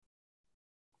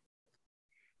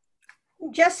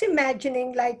just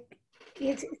imagining, like,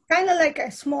 it's kind of like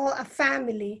a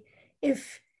family.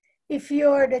 If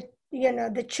you're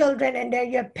the children and they're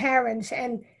your parents,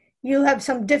 and you have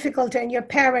some difficulty and your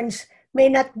parents may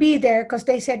not be there because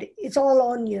they said it's all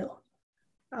on you.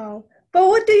 But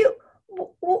what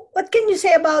can you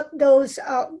say about those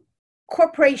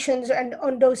corporations and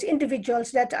on those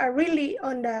individuals that are really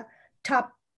on the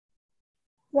top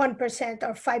 1%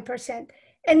 or 5%,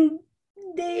 and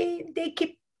they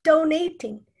keep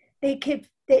donating.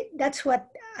 That's what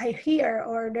I hear,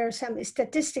 or there's some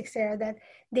statistics there that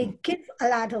they give a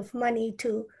lot of money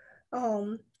to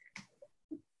um,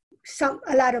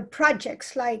 a lot of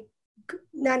projects, like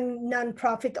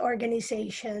non-profit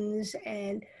organizations,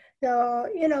 and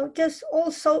just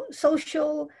also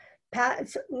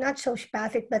not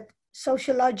sociopathic, but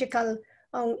sociological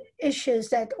issues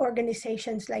that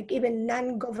organizations, like even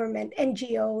non-government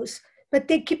NGOs, but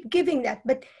they keep giving that.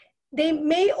 But they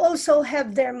may also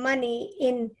have their money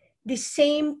in the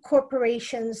same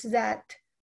corporations that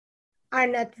are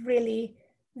not really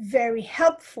very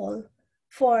helpful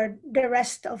for the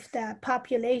rest of the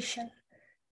population.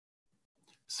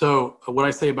 So what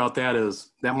I say about that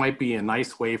is that might be a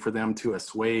nice way for them to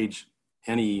assuage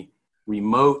any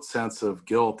remote sense of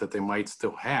guilt that they might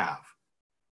still have.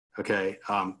 Okay,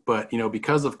 but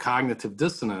because of cognitive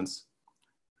dissonance,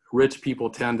 rich people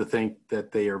tend to think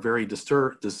that they are very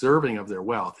deserving of their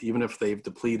wealth, even if they've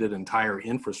depleted entire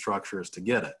infrastructures to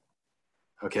get it.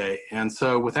 Okay, and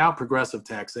so without progressive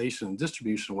taxation and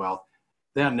distribution of wealth,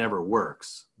 that never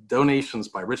works. Donations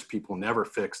by rich people never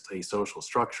fixed a social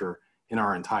structure in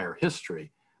our entire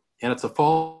history. And it's a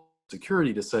false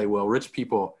security to say, well, rich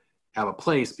people have a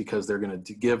place because they're going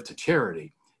to give to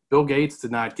charity. Bill Gates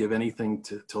did not give anything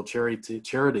till charity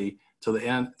till the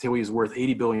end, till he was worth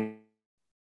 $80 billion.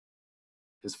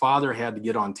 His father had to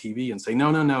get on TV and say,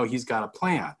 no, he's got a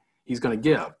plan. He's going to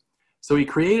give. So he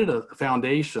created a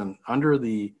foundation under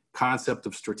the concept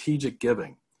of strategic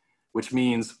giving, which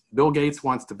means Bill Gates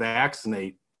wants to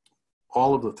vaccinate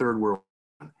all of the third world,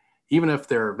 even if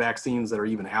there are vaccines that are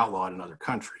even outlawed in other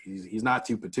countries. He's not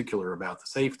too particular about the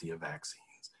safety of vaccines.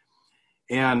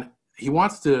 And he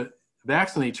wants to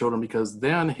vaccinate children because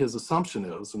then his assumption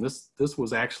is, and this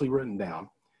was actually written down,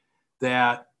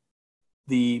 that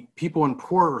the people in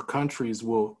poorer countries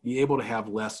will be able to have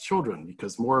less children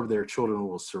because more of their children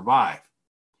will survive.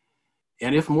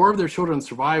 And if more of their children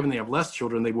survive and they have less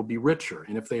children, they will be richer.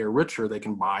 And if they are richer, they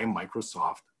can buy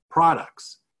Microsoft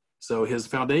products. So his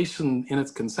foundation in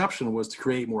its conception was to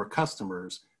create more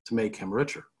customers to make him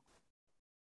richer.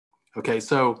 Okay,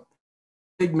 so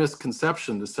big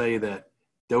misconception to say that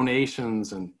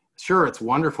donations, and sure, it's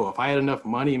wonderful. If I had enough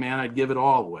money, man, I'd give it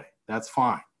all away. That's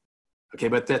fine. Okay,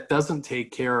 but that doesn't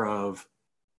take care of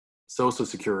Social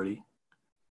Security.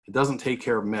 It doesn't take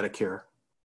care of Medicare.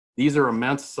 These are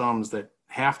immense sums that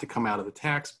have to come out of the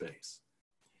tax base.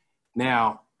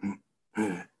 Now,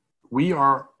 we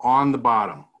are on the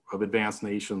bottom of advanced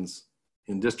nations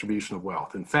in distribution of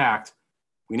wealth. In fact,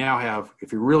 we now have,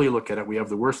 if you really look at it, we have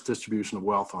the worst distribution of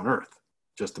wealth on earth,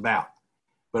 just about.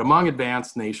 But among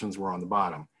advanced nations, we're on the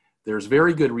bottom. There's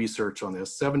very good research on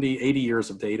this, 70, 80 years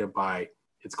of data by,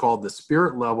 it's called The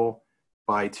Spirit Level,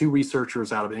 by two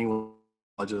researchers out of England,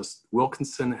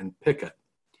 Wilkinson and Pickett.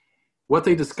 What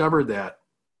they discovered that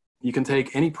you can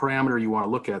take any parameter you want to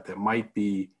look at that might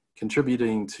be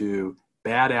contributing to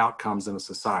bad outcomes in a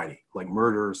society, like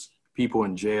murders, people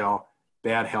in jail,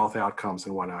 bad health outcomes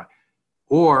and whatnot.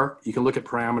 Or you can look at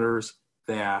parameters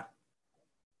that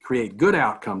create good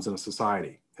outcomes in a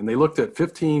society. And they looked at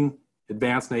 15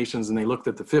 advanced nations and they looked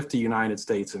at the 50 United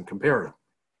States and compared them.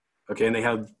 Okay, and they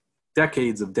had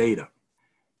decades of data.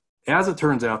 As it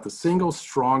turns out, the single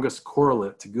strongest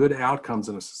correlate to good outcomes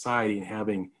in a society and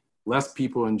having less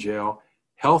people in jail,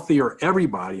 healthier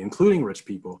everybody, including rich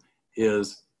people,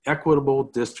 is equitable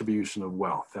distribution of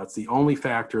wealth. That's the only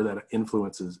factor that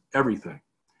influences everything,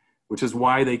 which is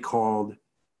why they called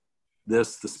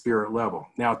this the spirit level.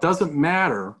 Now, it doesn't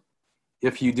matter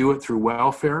if you do it through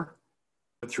welfare,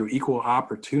 through equal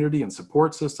opportunity and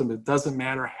support system. It doesn't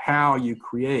matter how you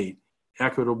create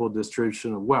equitable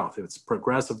distribution of wealth. If it's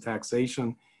progressive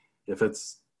taxation, if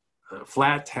it's a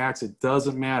flat tax, it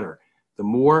doesn't matter. The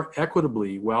more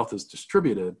equitably wealth is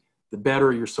distributed, the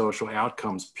better your social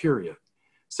outcomes, period.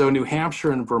 So New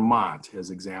Hampshire and Vermont as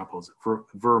examples.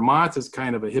 Vermont is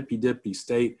kind of a hippy-dippy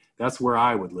state. That's where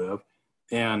I would live.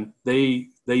 And they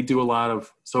do a lot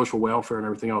of social welfare and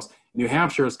everything else. New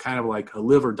Hampshire is kind of like a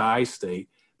live or die state,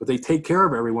 but they take care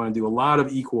of everyone and do a lot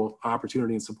of equal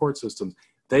opportunity and support systems.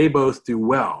 They both do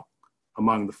well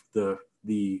among the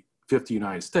 50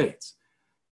 United States.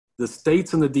 the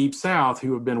states in the Deep South,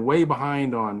 who have been way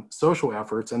behind on social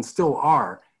efforts and still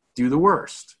are, do the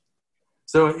worst.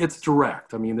 So it's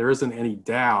direct. I mean, there isn't any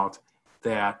doubt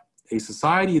that a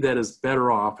society that is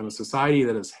better off and a society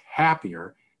that is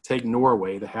happier, take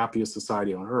Norway, the happiest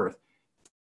society on earth,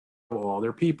 all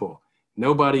their people.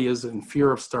 Nobody is in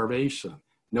fear of starvation.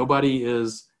 Nobody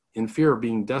is in fear of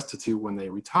being destitute when they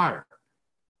retire.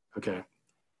 Okay.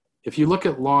 If you look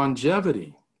at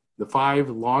longevity, the 5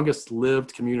 longest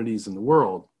lived communities in the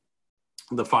world,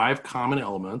 the 5 common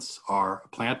elements are a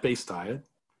plant-based diet,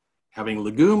 having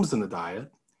legumes in the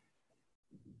diet,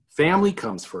 family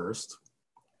comes first,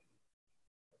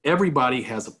 everybody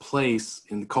has a place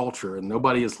in the culture and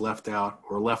nobody is left out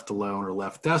or left alone or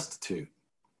left destitute,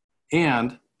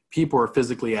 and people are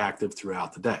physically active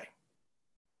throughout the day.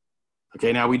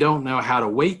 Okay, now we don't know how to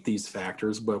weight these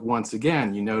factors, but once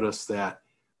again, you notice that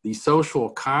the social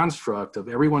construct of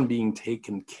everyone being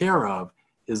taken care of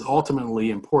is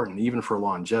ultimately important, even for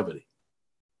longevity.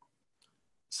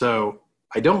 So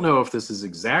I don't know if this is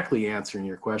exactly answering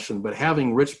your question, but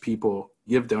having rich people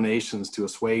give donations to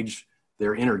assuage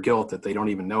their inner guilt that they don't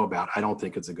even know about, I don't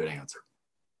think it's a good answer.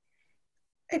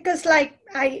 Because like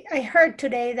I heard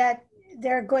today that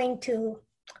they're going to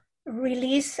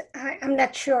release, I'm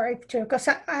not sure if true, because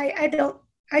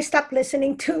I stopped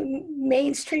listening to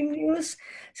mainstream news.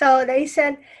 So they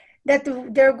said that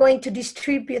they're going to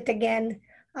distribute again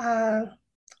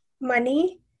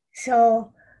money.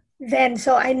 So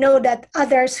I know that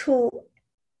others who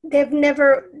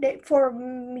for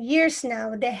years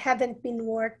now, they haven't been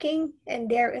working and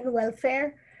they're in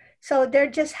welfare. So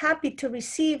they're just happy to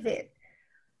receive it.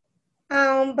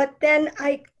 But then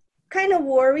I kind of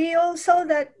worry also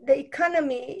that the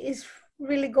economy is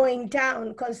really going down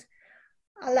because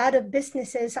a lot of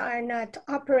businesses are not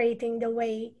operating the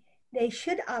way they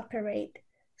should operate.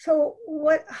 So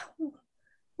what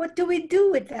do we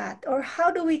do with that, or how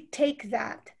do we take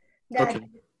that? Okay.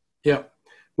 Yeah.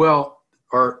 Well,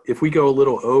 if we go a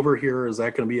little over here, is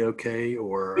that going to be okay?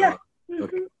 Or yeah.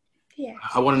 Okay. Yeah.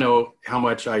 I want to know how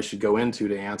much I should go into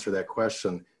to answer that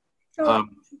question. So,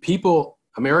 People,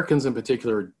 Americans in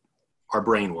particular, are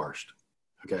brainwashed.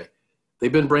 Okay.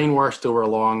 They've been brainwashed over a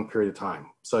long period of time,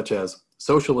 such as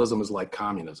socialism is like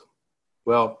communism.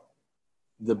 Well,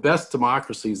 the best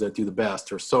democracies that do the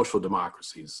best are social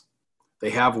democracies.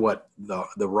 They have what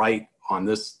the right on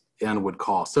this end would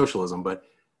call socialism, but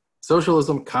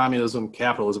socialism, communism,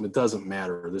 capitalism, it doesn't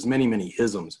matter. There's many, many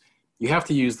isms. You have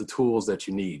to use the tools that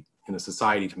you need in a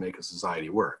society to make a society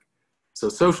work. So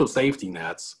social safety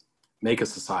nets make a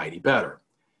society better.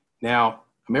 Now,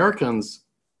 Americans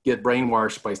get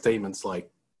brainwashed by statements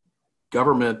like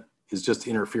government is just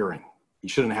interfering. You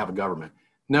shouldn't have a government.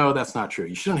 No, that's not true.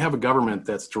 You shouldn't have a government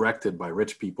that's directed by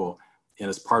rich people and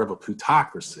is part of a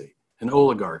plutocracy, an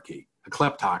oligarchy, a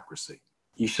kleptocracy.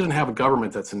 You shouldn't have a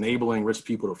government that's enabling rich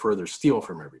people to further steal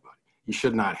from everybody. You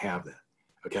should not have that.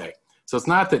 Okay. So it's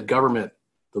not that government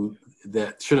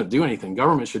that shouldn't do anything.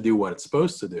 Government should do what it's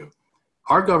supposed to do.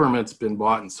 Our government's been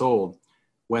bought and sold.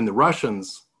 When the Russian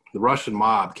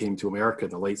mob came to America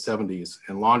in the late 70s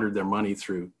and laundered their money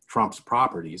through Trump's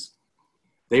properties,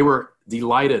 they were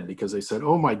delighted because they said,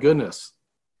 oh my goodness,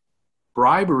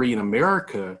 bribery in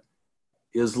America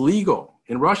is legal.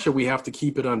 In Russia, we have to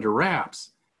keep it under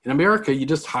wraps. In America, you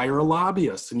just hire a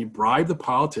lobbyist and you bribe the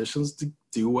politicians to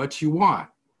do what you want.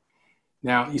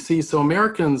 Now, you see, so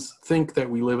Americans think that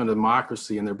we live in a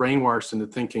democracy, and they're brainwashed into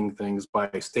thinking things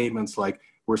by statements like,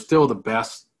 we're still the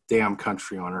best damn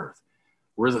country on earth.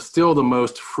 We're still the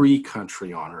most free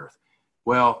country on earth.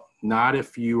 Well, not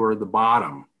if you are the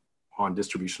bottom on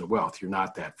distribution of wealth. You're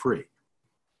not that free.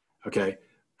 Okay.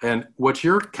 And what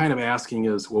you're kind of asking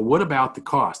is, well, what about the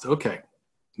cost? Okay.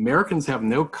 Americans have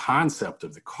no concept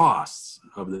of the costs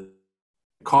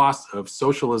of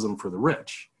socialism for the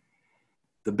rich.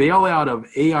 The bailout of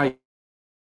AI,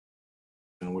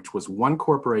 which was one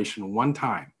corporation, one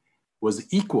time,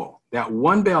 was equal. That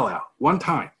one bailout, one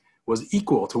time, was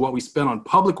equal to what we spent on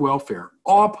public welfare,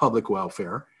 all public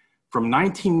welfare, from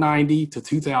 1990 to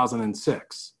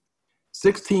 2006.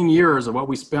 16 years of what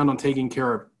we spend on taking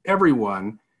care of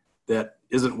everyone that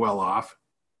isn't well off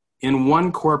in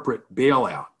one corporate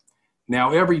bailout.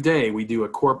 Now, every day we do a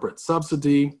corporate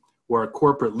subsidy or a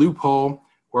corporate loophole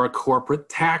or a corporate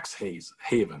tax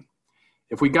haven.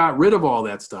 If we got rid of all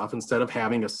that stuff, instead of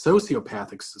having a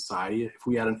sociopathic society, if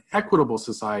we had an equitable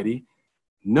society,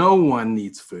 no one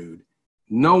needs food,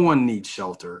 no one needs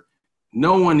shelter,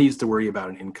 no one needs to worry about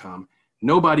an income,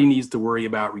 nobody needs to worry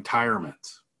about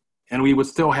retirement, and we would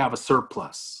still have a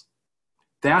surplus.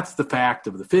 That's the fact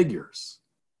of the figures.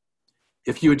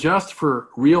 if you adjust for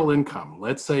real income,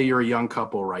 let's say you're a young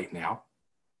couple right now,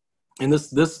 and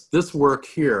this work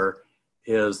here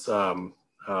is, oh,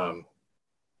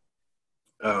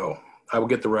 I will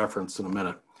get the reference in a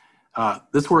minute.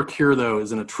 This work here, though,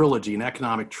 is in a trilogy, an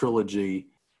economic trilogy,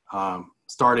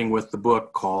 starting with the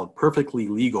book called Perfectly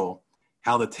Legal,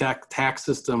 How the Tax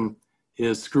System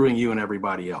is Screwing You and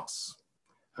Everybody Else.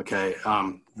 Okay,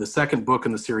 the second book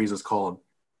in the series is called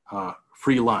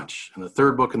Free Lunch, and the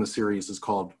third book in the series is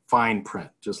called Fine Print.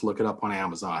 Just look it up on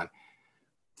Amazon.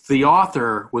 The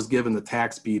author was given the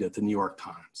tax beat at the New York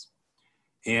Times.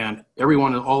 And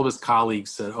everyone, all of his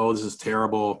colleagues said, oh, this is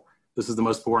terrible. This is the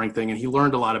most boring thing. And he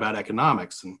learned a lot about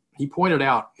economics. And he pointed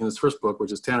out in his first book,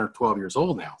 which is 10 or 12 years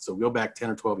old now, so go back 10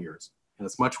 or 12 years, and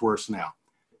it's much worse now.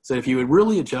 So if you would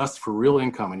really adjust for real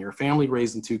income and you're a family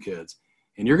raising 2 kids,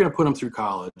 and you're going to put them through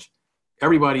college,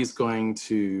 everybody's going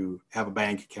to have a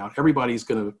bank account. Everybody's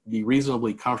going to be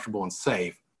reasonably comfortable and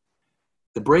safe.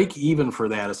 The break even for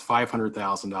that is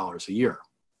 $500,000 a year.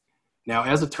 Now,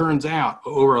 as it turns out,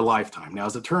 over a lifetime. Now,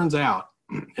 as it turns out,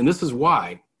 and this is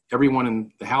why everyone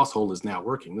in the household is now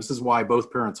working. This is why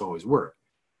both parents always work.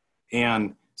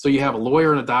 And so you have a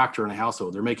lawyer and a doctor in a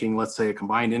household. They're making, let's say, a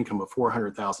combined income of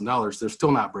 $400,000. They're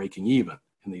still not breaking even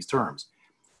in these terms.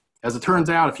 As it turns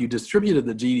out, if you distributed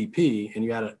the GDP and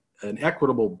you had an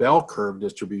equitable bell curve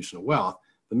distribution of wealth,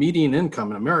 the median income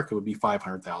in America would be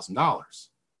 $500,000.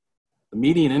 The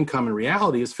median income in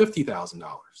reality is $50,000,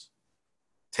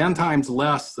 10 times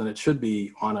less than it should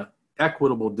be on an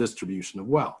equitable distribution of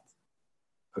wealth.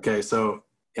 Okay, so,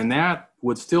 and that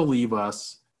would still leave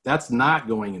us, that's not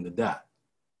going into debt.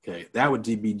 Okay, that would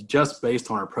be just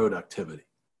based on our productivity.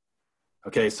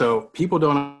 Okay, so people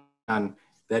don't understand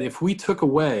that if we took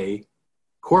away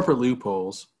corporate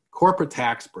loopholes, corporate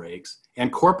tax breaks,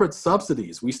 and corporate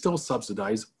subsidies, we still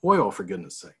subsidize oil, for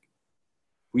goodness sake.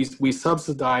 We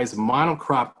subsidize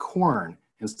monocrop corn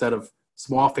instead of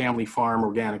small family farm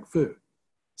organic food.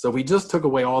 So if we just took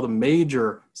away all the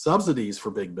major subsidies for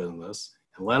big business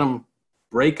and let them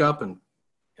break up and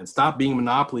stop being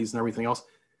monopolies and everything else,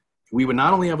 we would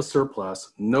not only have a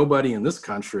surplus, nobody in this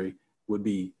country would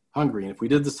be hungry. And if we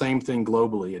did the same thing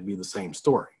globally, it'd be the same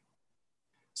story.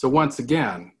 So once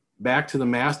again, back to the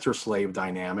master-slave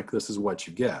dynamic, this is what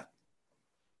you get.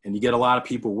 And you get a lot of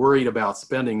people worried about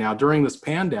spending. Now, during this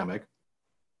pandemic,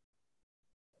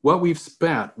 what we've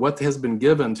spent, what has been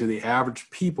given to the average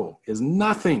people is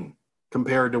nothing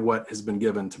compared to what has been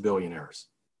given to billionaires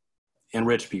and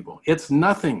rich people. It's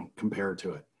nothing compared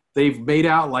to it. They've made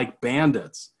out like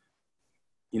bandits.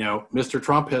 You know, Mr.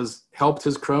 Trump has helped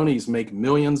his cronies make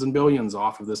millions and billions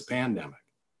off of this pandemic.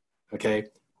 Okay,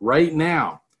 right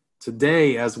now,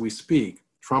 today as we speak,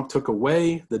 Trump took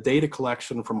away the data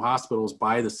collection from hospitals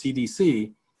by the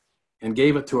CDC and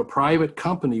gave it to a private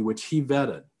company, which he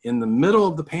vetted in the middle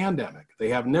of the pandemic. They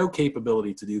have no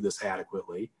capability to do this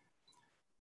adequately,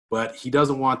 but he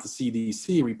doesn't want the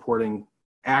CDC reporting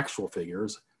actual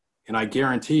figures. And I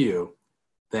guarantee you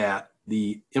that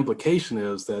the implication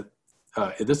is that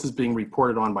this is being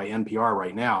reported on by NPR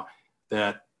right now,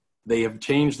 that they have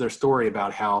changed their story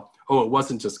about how, oh, it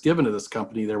wasn't just given to this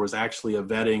company, there was actually a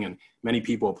vetting and many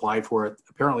people applied for it.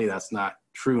 Apparently that's not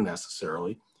true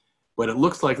necessarily, but it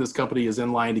looks like this company is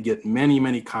in line to get many,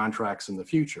 many contracts in the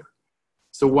future.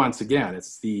 So once again,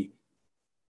 it's the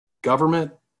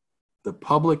government, the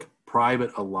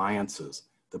public-private alliances.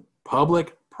 The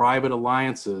public-private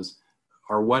alliances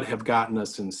are what have gotten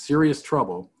us in serious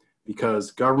trouble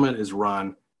because government is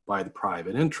run by the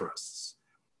private interests.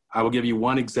 I will give you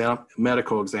one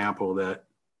medical example that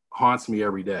haunts me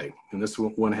every day, and this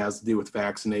one has to do with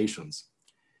vaccinations.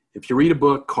 If you read a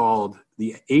book called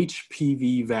The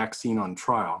HPV Vaccine on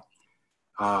Trial,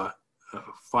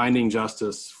 Finding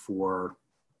Justice for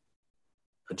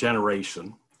a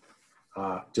Generation,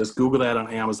 just Google that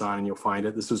on Amazon and you'll find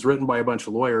it. This was written by a bunch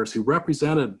of lawyers who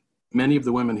represented many of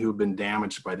the women who have been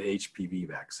damaged by the HPV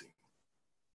vaccine.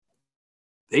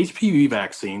 The HPV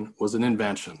vaccine was an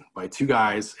invention by 2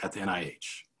 guys at the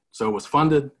NIH. So it was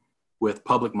funded with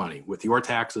public money, with your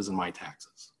taxes and my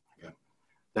taxes. Okay?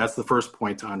 That's the first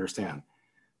point to understand.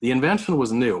 The invention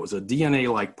was new. It was a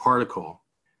DNA-like particle,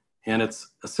 and it's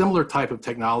a similar type of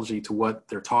technology to what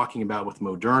they're talking about with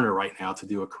Moderna right now to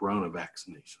do a corona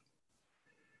vaccination.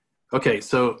 Okay,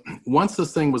 so once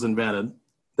this thing was invented,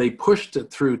 they pushed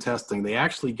it through testing. They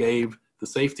actually gave the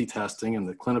safety testing and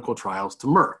the clinical trials to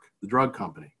Merck, the drug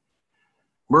company.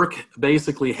 Merck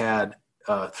basically had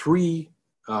 3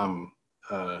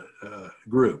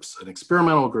 groups: an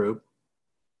experimental group,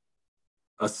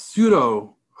 a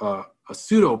pseudo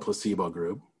placebo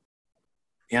group,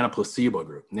 and a placebo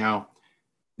group. Now,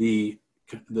 the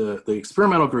the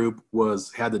experimental group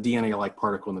had the DNA-like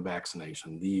particle in the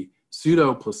vaccination. The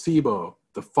pseudo placebo,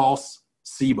 the false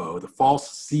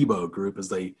SIBO group, as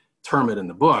they term it in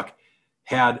the book,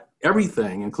 had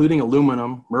everything, including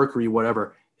aluminum, mercury,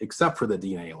 whatever, except for the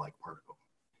DNA-like particle.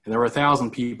 And there were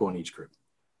 1,000 people in each group.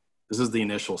 This is the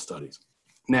initial studies.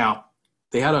 Now,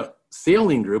 they had a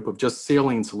saline group of just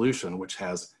saline solution, which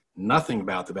has nothing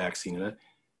about the vaccine in it,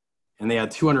 and they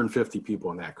had 250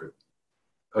 people in that group.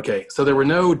 Okay, so there were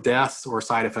no deaths or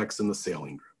side effects in the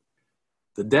saline group.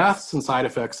 The deaths and side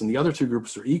effects in the other two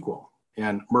groups are equal,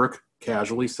 and Merck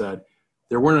casually said,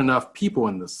 there weren't enough people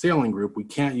in the saline group, we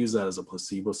can't use that as a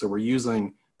placebo, so we're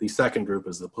using the second group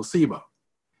as the placebo.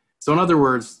 So in other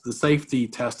words, the safety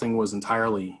testing was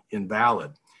entirely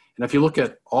invalid. And if you look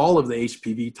at all of the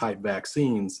HPV type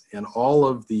vaccines and all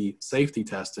of the safety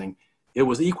testing, it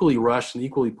was equally rushed and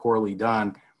equally poorly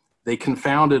done. They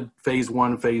confounded phase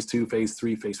 1, phase 2, phase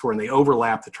 3, phase 4, and they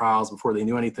overlapped the trials before they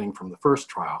knew anything from the first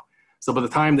trial. So by the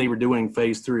time they were doing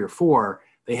phase 3 or 4,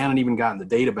 they hadn't even gotten the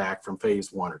data back from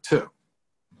phase 1 or 2.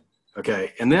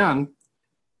 Okay, and then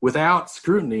without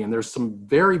scrutiny, and there's some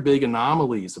very big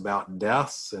anomalies about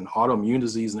deaths and autoimmune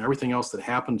disease and everything else that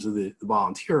happened to the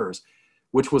volunteers,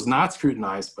 which was not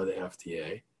scrutinized by the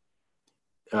FDA.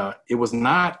 It was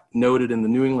not noted in the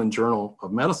New England Journal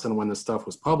of Medicine when this stuff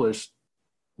was published.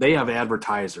 They have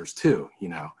advertisers too, you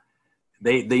know.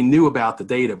 They knew about the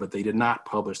data, but they did not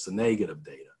publish the negative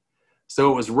data.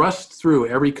 So it was rushed through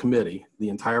every committee, the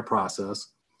entire process.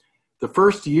 The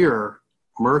first year,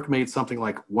 Merck made something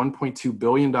like $1.2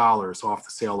 billion off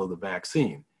the sale of the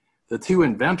vaccine. The two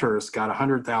inventors got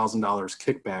 $100,000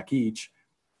 kickback each,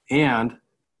 and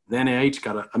the NIH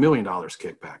got $1 million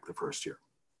kickback the first year.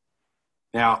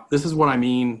 Now, this is what I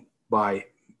mean by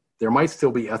there might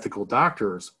still be ethical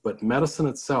doctors, but medicine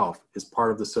itself is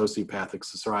part of the sociopathic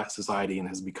society and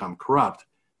has become corrupt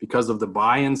because of the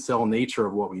buy and sell nature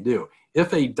of what we do.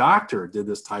 If a doctor did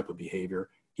this type of behavior,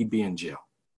 he'd be in jail.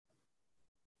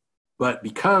 But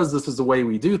because this is the way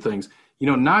we do things, you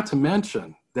know, not to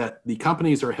mention that the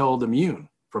companies are held immune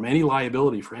from any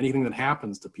liability for anything that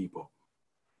happens to people.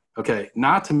 Okay,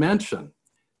 not to mention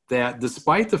that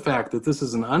despite the fact that this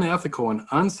is an unethical and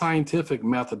unscientific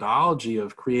methodology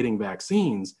of creating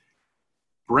vaccines,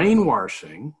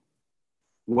 brainwashing,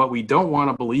 what we don't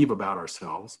want to believe about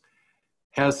ourselves,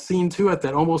 has seen to it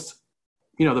that almost,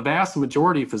 you know, the vast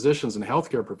majority of physicians and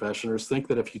healthcare professionals think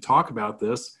that if you talk about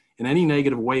this in any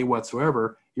negative way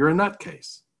whatsoever, you're a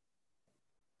nutcase.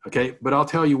 Okay, but I'll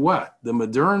tell you what, the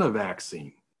Moderna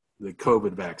vaccine, the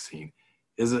COVID vaccine,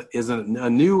 is a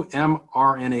new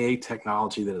mRNA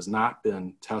technology that has not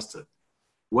been tested.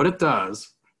 What it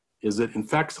does is it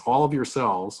infects all of your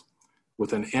cells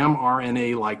with an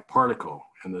mRNA-like particle,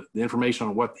 and the information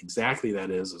on what exactly that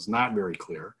is not very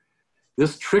clear.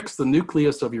 This tricks the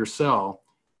nucleus of your cell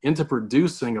into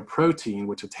producing a protein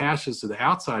which attaches to the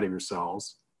outside of your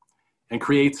cells and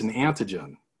creates an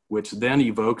antigen, which then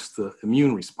evokes the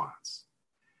immune response.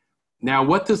 Now,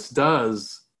 what this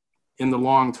does in the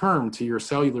long term to your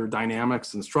cellular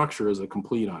dynamics and structure is a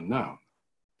complete unknown.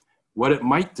 What it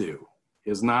might do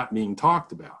is not being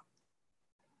talked about.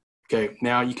 Okay,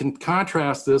 now you can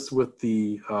contrast this with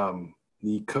the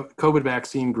COVID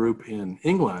vaccine group in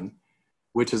England,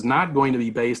 which is not going to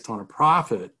be based on a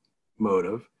profit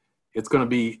motive. It's going to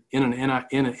be in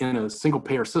a single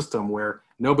payer system where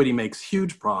nobody makes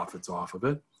huge profits off of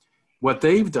it. What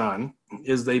they've done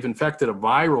is they've infected a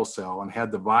viral cell and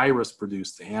had the virus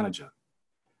produce the antigen.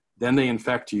 Then they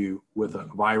infect you with a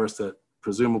virus that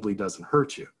presumably doesn't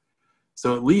hurt you.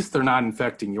 So at least they're not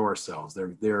infecting your cells.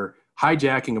 They're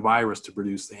hijacking a virus to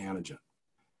produce the antigen,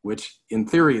 which in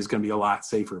theory is going to be a lot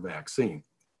safer vaccine.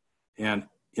 And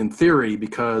in theory,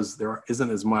 because there isn't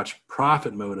as much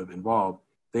profit motive involved,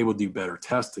 they will do better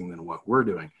testing than what we're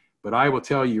doing. But I will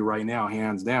tell you right now,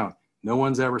 hands down, no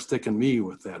one's ever sticking me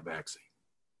with that vaccine.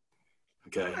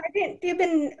 Okay. I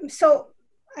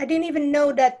didn't even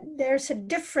know that there's a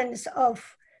difference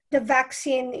of the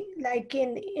vaccine, like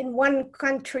in one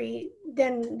country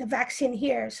than the vaccine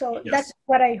here. So yes. That's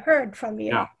what I heard from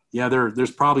you. Yeah.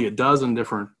 There's probably a dozen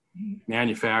different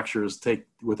manufacturers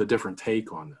with a different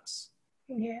take on this.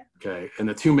 Yeah. Okay. And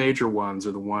the two major ones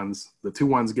are the two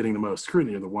ones getting the most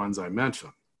scrutiny are the ones I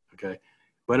mentioned. Okay.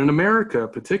 But in America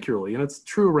particularly, and it's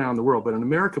true around the world, but in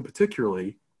America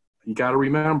particularly, you got to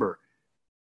remember,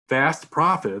 fast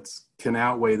profits can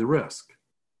outweigh the risk.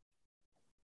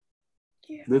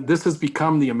 Yeah. This has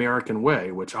become the American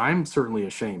way, which I'm certainly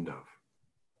ashamed of.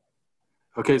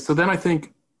 Okay, so then I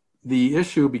think the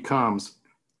issue becomes,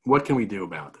 what can we do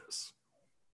about this?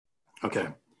 Okay,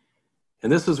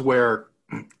 and this is where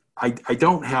I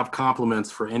don't have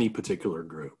compliments for any particular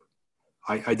group.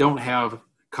 I don't have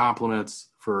compliments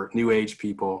for New Age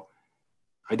people.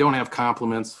 I don't have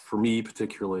compliments for me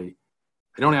particularly.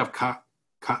 I don't have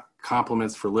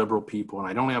compliments for liberal people, and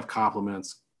I don't have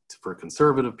compliments for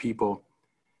conservative people,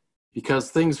 because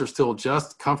things are still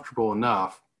just comfortable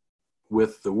enough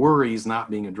with the worries not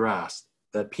being addressed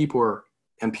that people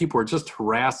are just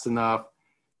harassed enough,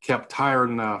 kept tired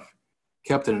enough,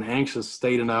 kept in an anxious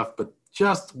state enough, but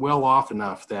just well off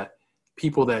enough that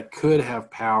people that could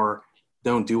have power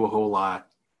don't do a whole lot.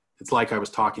 It's like I was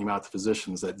talking about the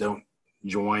physicians that don't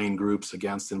join groups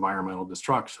against environmental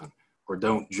destruction or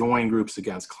don't join groups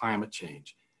against climate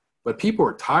change. But people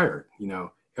are tired,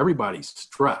 everybody's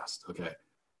stressed, okay?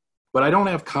 But I don't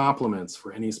have compliments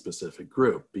for any specific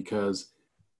group, because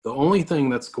the only thing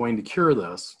that's going to cure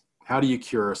this, how do you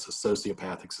cure a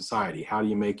sociopathic society? How do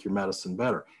you make your medicine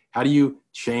better? How do you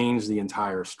change the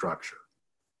entire structure?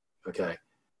 Okay.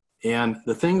 And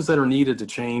the things that are needed to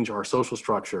change our social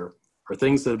structure are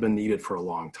things that have been needed for a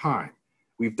long time.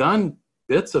 We've done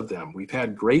bits of them. We've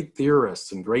had great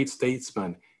theorists and great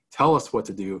statesmen tell us what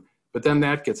to do, but then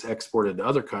that gets exported to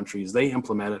other countries. They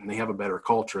implement it and they have a better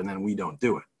culture, and then we don't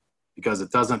do it because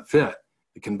it doesn't fit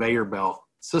the conveyor belt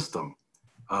system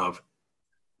of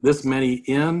this many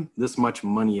in, this much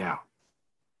money out.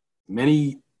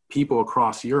 Many people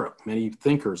across Europe, many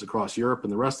thinkers across Europe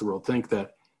and the rest of the world think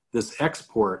that this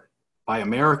export by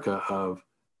America of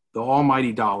the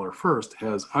almighty dollar first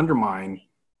has undermined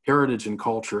heritage and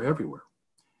culture everywhere.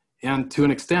 And to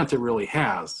an extent, it really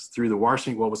has, through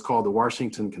what was called the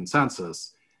Washington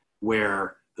Consensus,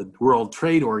 where the World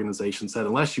Trade Organization said,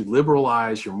 unless you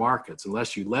liberalize your markets,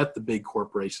 unless you let the big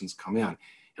corporations come in,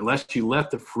 unless you let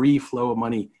the free flow of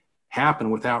money happen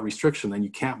without restriction, then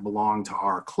you can't belong to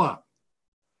our club.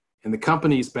 And the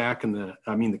countries back in the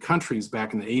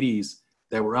 80s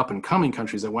that were up and coming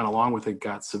countries that went along with it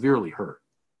got severely hurt.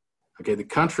 Okay, the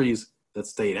countries that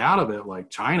stayed out of it,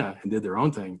 like China, and did their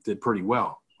own thing, did pretty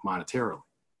well monetarily.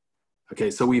 Okay,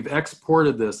 so we've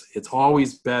exported this. It's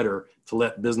always better to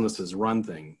let businesses run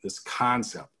things, this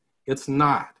concept. It's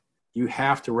not. You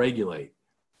have to regulate.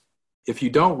 If you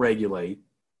don't regulate,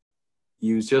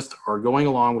 you just are going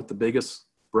along with the biggest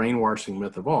brainwashing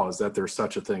myth of all, is that there's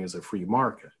such a thing as a free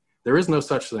market. There is no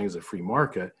such thing as a free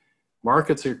market.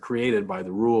 Markets are created by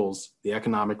the rules, the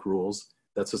economic rules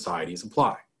that societies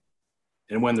apply.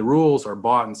 And when the rules are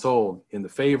bought and sold in the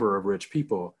favor of rich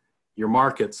people, your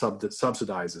market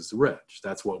subsidizes the rich.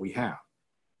 That's what we have.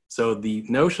 So the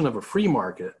notion of a free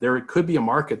market, there could be a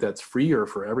market that's freer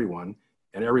for everyone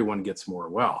and everyone gets more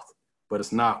wealth, but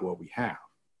it's not what we have.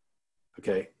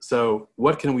 Okay, so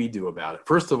what can we do about it?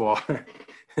 First of all,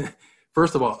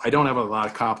 I don't have a lot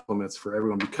of compliments for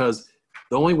everyone, because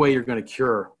the only way you're going to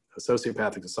cure a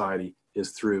sociopathic society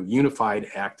is through unified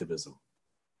activism.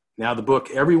 Now, the book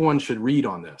everyone should read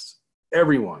on this,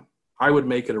 everyone, I would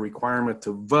make it a requirement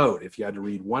to vote, if you had to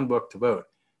read one book to vote,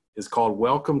 is called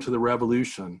Welcome to the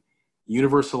Revolution,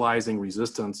 Universalizing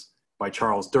Resistance by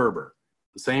Charles Derber,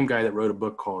 the same guy that wrote a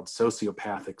book called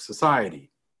Sociopathic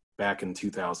Society back in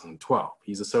 2012.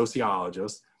 He's a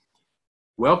sociologist.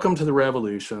 Welcome to the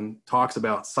Revolution talks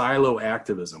about silo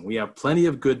activism. We have plenty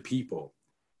of good people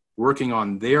working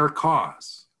on their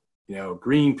cause,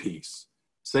 Greenpeace,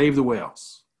 Save the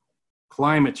Whales,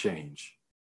 climate change,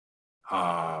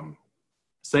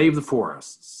 save the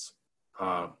forests,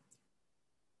 protect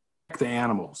the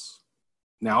animals.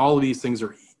 Now, all of these things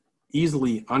are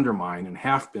easily undermined and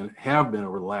have been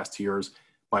over the last 2 years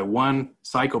by one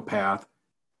psychopath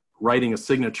writing a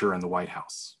signature in the White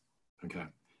House. Okay,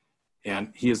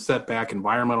 and he has set back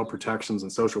environmental protections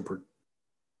and social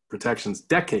protections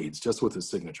decades just with his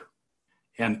signature,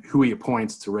 and who he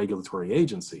appoints to regulatory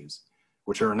agencies,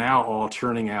 which are now all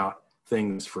churning out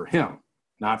things for him,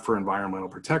 not for environmental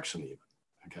protection even.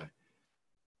 Okay,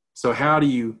 so how do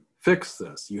you fix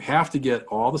this? You have to get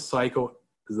all the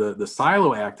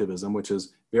silo activism, which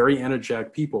is very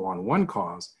energetic people on one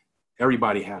cause.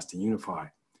 Everybody has to unify,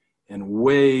 and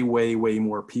way, way, way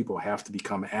more people have to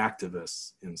become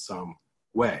activists in some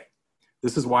way.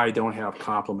 This is why I don't have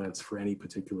compliments for any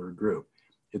particular group.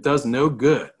 It does no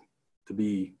good to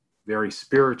be very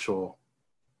spiritual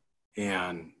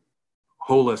and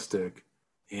holistic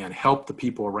and help the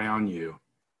people around you.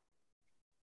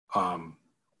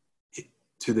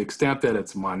 To the extent that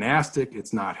it's monastic,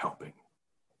 it's not helping.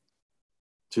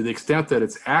 To the extent that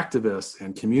it's activist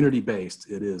and community-based,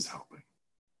 it is helping.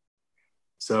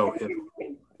 So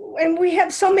and we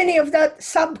have so many of that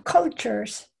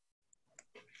subcultures,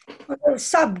 or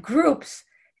subgroups,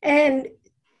 and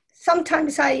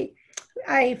sometimes I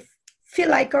feel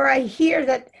like, or I hear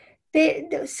that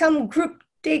some group,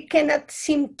 they cannot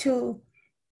seem to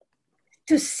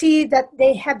see that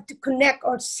they have to connect,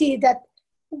 or see that,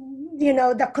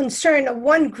 the concern of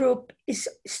one group is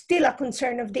still a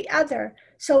concern of the other.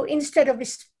 So instead of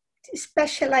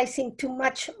specializing too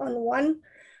much on one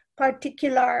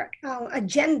particular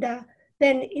agenda,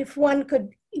 then if one could,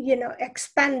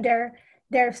 expand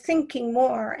their thinking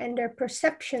more and their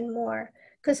perception more.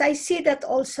 Because I see that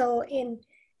also in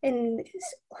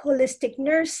holistic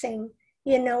nursing,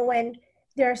 when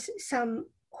there's some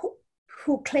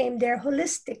who claim they're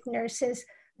holistic nurses,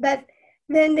 but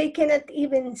then they cannot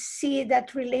even see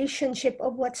that relationship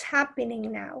of what's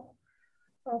happening now.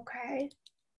 Okay.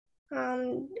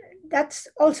 That's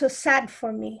also sad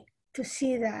for me to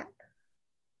see that.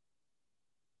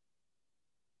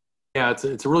 Yeah,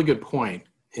 it's a really good point,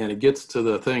 and it gets to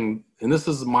the thing. And this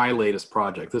is my latest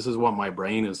project. This is what my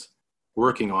brain is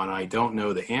working on. I don't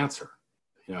know the answer,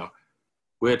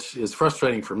 which is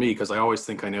frustrating for me because I always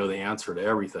think I know the answer to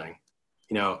everything.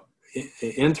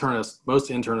 Internists, most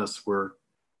internists,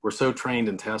 we're so trained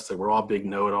and tested. We're all big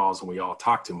know-it-alls, and we all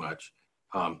talk too much,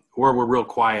 or we're real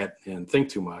quiet and think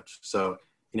too much. So,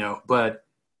 but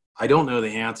I don't know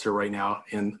the answer right now,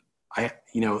 and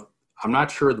I'm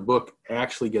not sure the book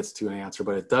actually gets to an answer,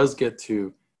 but it does get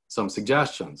to some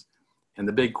suggestions. And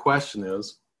the big question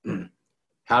is,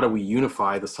 how do we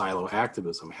unify the silo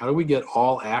activism? How do we get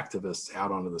all activists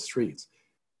out onto the streets?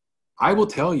 I will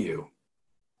tell you,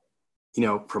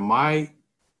 from my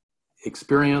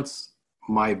experience,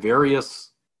 my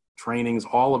various trainings,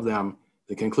 all of them,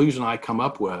 the conclusion I come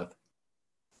up with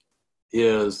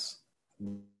is,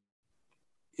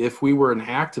 if we were an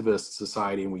activist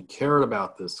society and we cared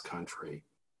about this country,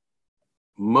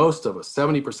 most of us,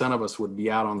 70% of us, would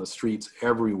be out on the streets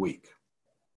every week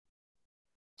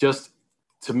just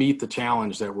to meet the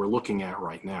challenge that we're looking at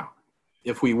right now.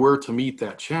 If we were to meet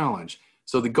that challenge.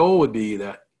 So the goal would be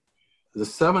that the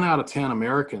 7 out of 10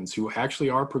 Americans who actually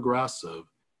are progressive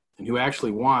and who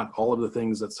actually want all of the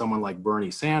things that someone like Bernie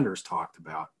Sanders talked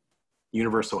about,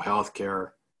 universal health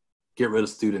care, get rid of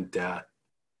student debt,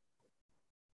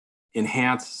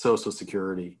 enhance Social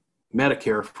Security,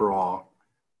 Medicare for all,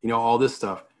 all this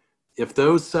stuff. If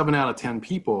those 7 out of 10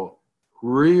 people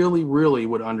really, really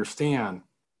would understand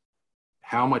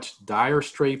how much dire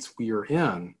straits we are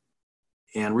in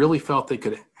and really felt they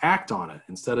could act on it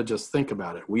instead of just think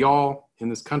about it. We all in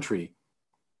this country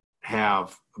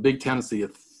have a big tendency to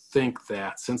think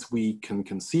that since we can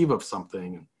conceive of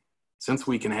something, since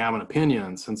we can have an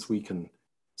opinion, since we can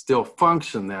still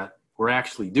function, that we're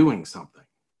actually doing something.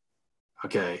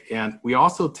 Okay, and we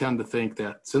also tend to think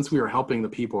that since we are helping the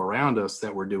people around us,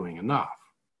 that we're doing enough.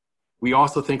 We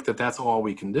also think that that's all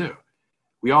we can do.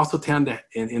 We also tend to,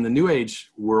 in the New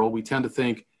Age world, we tend to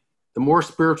think the more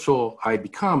spiritual I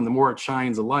become, the more it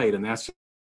shines a light, and that's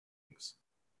just,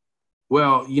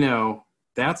 well,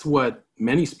 that's what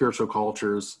many spiritual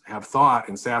cultures have thought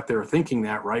and sat there thinking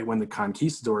that right when the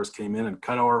conquistadors came in and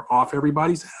cut off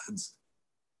everybody's heads.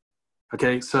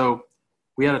 Okay, so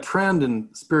we had a trend in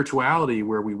spirituality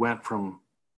where we went from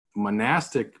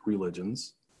monastic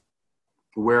religions,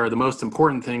 where the most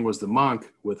important thing was the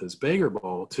monk with his beggar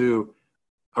bowl, to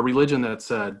a religion that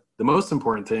said the most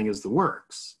important thing is the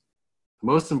works. The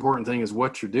most important thing is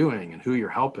what you're doing and who you're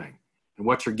helping and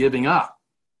what you're giving up,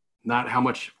 not how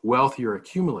much wealth you're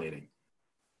accumulating.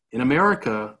 In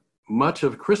America, much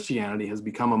of Christianity has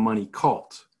become a money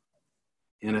cult.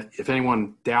 And if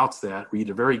anyone doubts that, read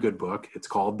a very good book. It's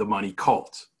called The Money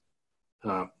Cult.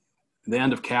 The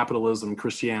End of Capitalism,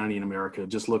 Christianity in America.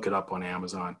 Just look it up on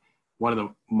Amazon. One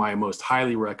of my most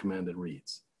highly recommended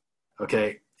reads.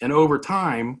 Okay, and over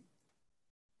time,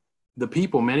 the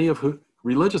people,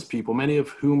 religious people, many of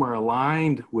whom are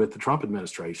aligned with the Trump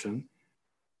administration,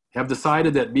 have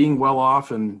decided that being well off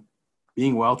and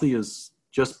being wealthy is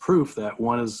just proof that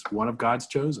one is one of God's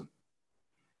chosen.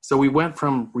 So we went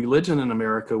from religion in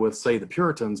America with, say, the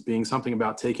Puritans being something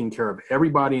about taking care of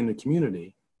everybody in the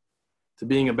community to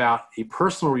being about a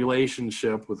personal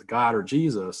relationship with God or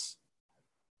Jesus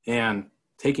and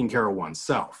taking care of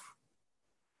oneself.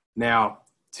 Now,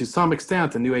 to some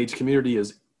extent, the New Age community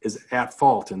is at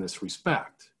fault in this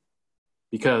respect,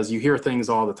 because you hear things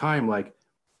all the time like,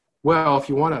 well, if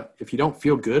you don't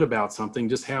feel good about something,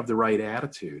 just have the right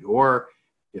attitude. Or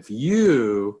if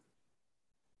you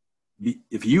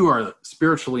are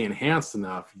spiritually enhanced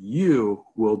enough, you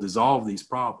will dissolve these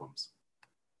problems.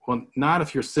 Well, not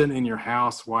if you're sitting in your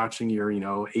house watching your,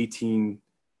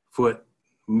 18-foot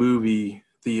movie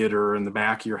theater in the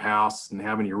back of your house and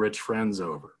having your rich friends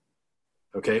over.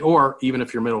 Okay. Or even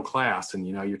if you're middle class and,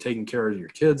 you're taking care of your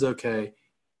kids okay,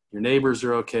 your neighbors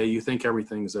are okay, you think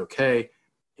everything's okay,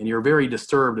 and you're very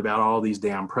disturbed about all these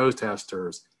damn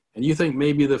protesters, and you think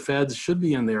maybe the feds should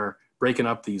be in there breaking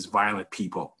up these violent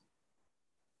people.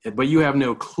 But you have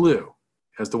no clue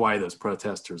as to why those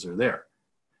protesters are there.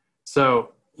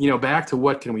 So, back to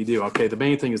what can we do? Okay, the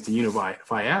main thing is to unify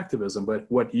activism, but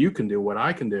what you can do, what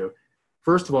I can do,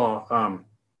 first of all,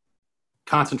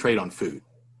 concentrate on food.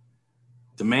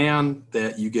 Demand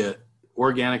that you get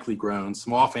organically grown,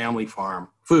 small family farm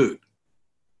food.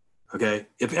 Okay,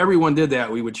 if everyone did that,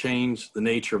 we would change the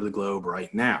nature of the globe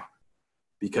right now,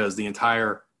 because the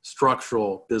entire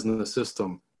structural business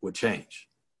system would change.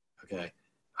 Okay,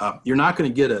 you're not going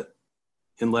to get it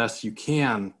unless you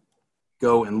can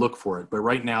go and look for it. But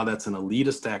right now, that's an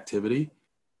elitist activity.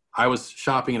 I was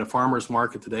shopping in a farmer's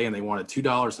market today, and they wanted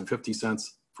 $2.50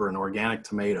 for an organic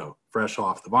tomato, fresh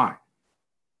off the vine.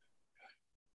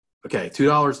 Okay,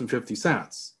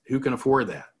 $2.50. Who can afford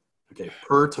that? Okay,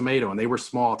 per tomato, and they were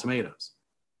small tomatoes.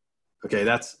 Okay,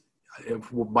 that's,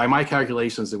 by my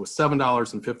calculations, it was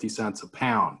 $7.50 a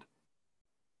pound.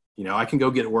 I can go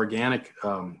get organic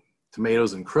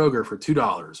tomatoes in Kroger for $2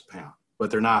 a pound, but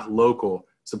they're not local,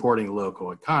 supporting the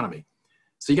local economy.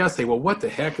 So you got to say, well, what the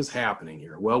heck is happening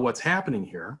here? Well, what's happening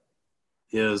here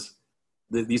is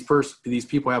that these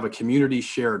people have a community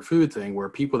shared food thing where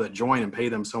people that join and pay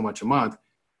them so much a month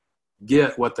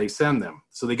get what they send them.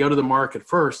 So they go to the market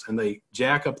first and they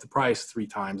jack up the price 3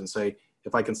 times and say,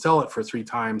 if I can sell it for 3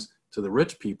 times to the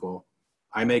rich people,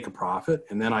 I make a profit,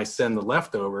 and then I send the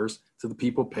leftovers to the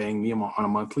people paying me on a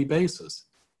monthly basis.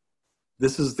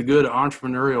 This is the good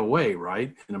entrepreneurial way,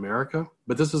 right, in America?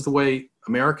 But this is the way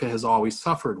America has always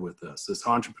suffered with this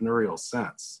entrepreneurial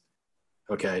sense.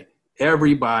 Okay,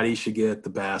 everybody should get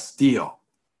the best deal.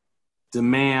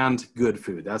 Demand good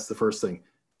food. That's the first thing.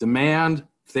 Demand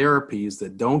therapies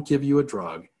that don't give you a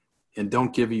drug and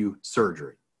don't give you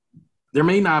surgery. There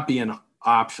may not be an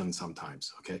option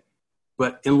sometimes, okay?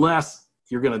 But unless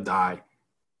you're going to die,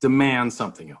 demand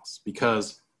something else,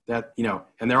 because that,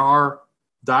 and there are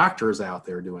doctors out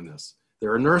there doing this.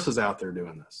 There are nurses out there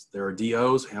doing this. There are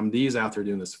DOs, MDs out there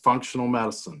doing this, functional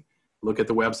medicine. Look at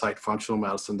the website,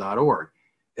 functionalmedicine.org.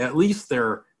 At least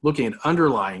they're looking at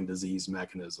underlying disease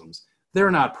mechanisms.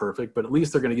 They're not perfect, but at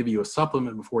least they're going to give you a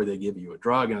supplement before they give you a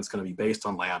drug, and it's going to be based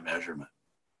on lab measurement.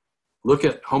 Look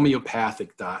at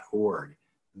homeopathic.org.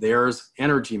 There's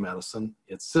energy medicine.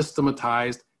 It's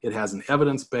systematized. It has an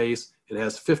evidence base. It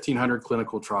has 1,500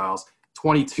 clinical trials,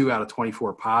 22 out of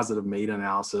 24 positive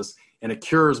meta-analysis, and it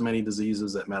cures many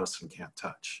diseases that medicine can't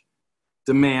touch.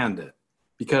 Demand it,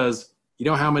 because you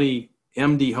know how many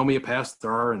MD homeopaths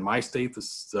there are in my state?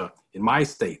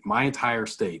 My entire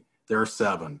state, there are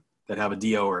 7 that have a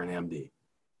DO or an MD.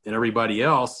 And everybody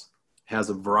else has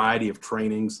a variety of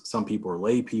trainings. Some people are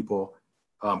lay people.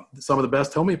 Some of the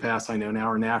best homeopaths I know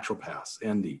now are naturopaths,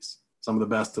 NDs, some of the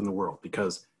best in the world,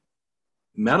 because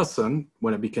medicine,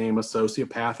 when it became a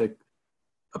sociopathic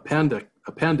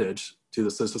appendage to the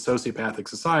Sociopathic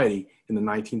Society in the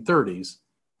 1930s,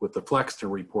 with the Flexner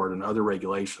Report and other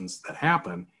regulations that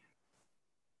happened,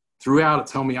 threw out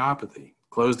its homeopathy,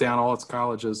 closed down all its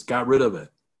colleges, got rid of it.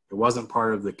 It wasn't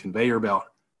part of the conveyor belt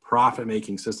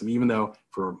profit-making system, even though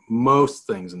for most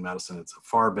things in medicine, it's a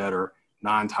far better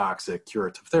non-toxic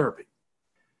curative therapy.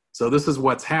 So this is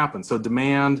what's happened. So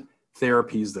demand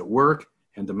therapies that work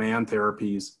and demand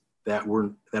therapies that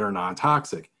are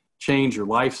non-toxic. Change your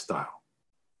lifestyle.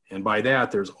 And by that,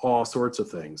 there's all sorts of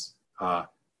things.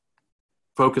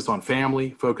 Focus on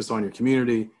family, focus on your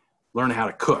community, learn how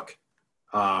to cook.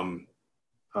 And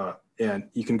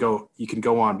you can go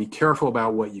on. Be careful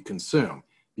about what you consume.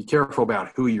 Be careful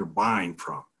about who you're buying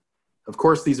from. Of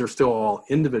course, these are still all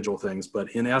individual things,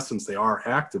 but in essence, they are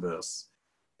activists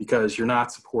because you're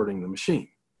not supporting the machine.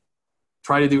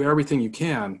 Try to do everything you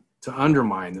can to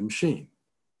undermine the machine.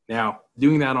 Now,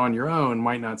 doing that on your own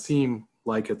might not seem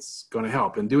like it's going to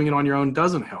help, and doing it on your own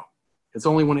doesn't help. It's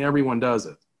only when everyone does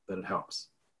it that it helps.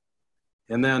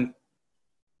 And then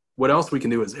what else we can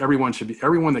do is everyone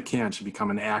that can should become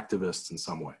an activist in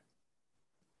some way.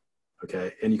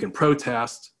 Okay, and you can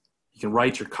protest, you can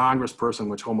write your congressperson,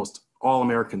 which almost all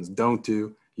Americans don't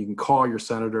do. You can call your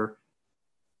senator.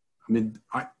 I mean,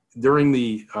 during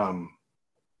the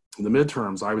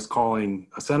midterms, I was calling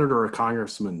a senator or a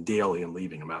congressman daily and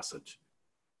leaving a message.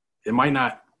 It might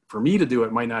not, for me to do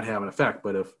it, might not have an effect,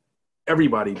 but if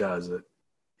everybody does it,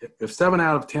 if 7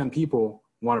 out of 10 people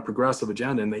want a progressive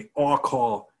agenda and they all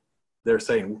call, they're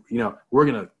saying, we're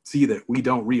going to see that we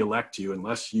don't reelect you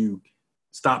unless you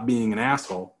stop being an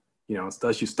asshole,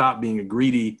 unless you stop being a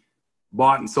greedy,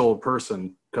 bought and sold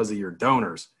person because of your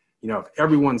donors. If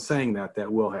everyone's saying that, that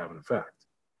will have an effect.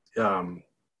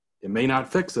 It may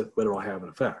not fix it, but it will have an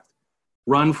effect.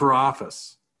 run for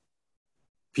office.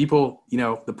 People,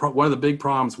 one of the big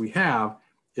problems we have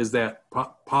is that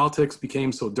politics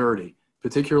became so dirty,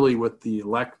 particularly with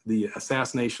the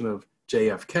assassination of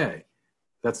JFK,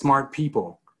 that smart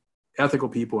people, ethical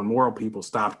people, and moral people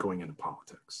stopped going into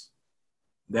politics.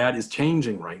 That is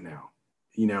changing right now.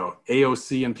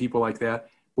 AOC and people like that,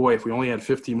 boy, if we only had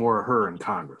 50 more of her in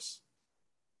Congress.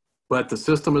 But the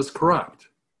system is corrupt.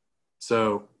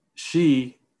 So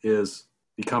she is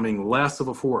becoming less of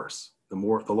a force the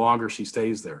longer she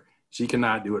stays there. She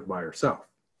cannot do it by herself.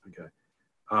 Okay.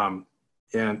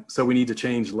 And so we need to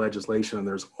change legislation, and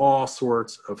there's all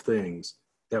sorts of things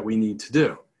that we need to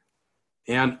do.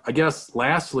 And I guess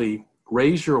lastly,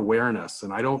 raise your awareness.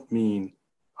 And I don't mean,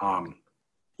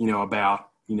 about,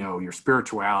 your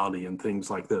spirituality and things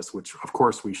like this, which of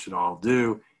course we should all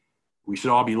do. We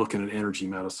should all be looking at energy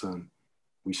medicine.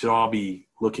 We should all be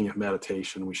looking at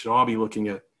meditation. We should all be looking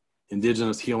at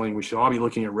indigenous healing. We should all be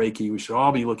looking at Reiki. We should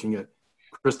all be looking at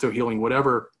crystal healing,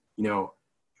 whatever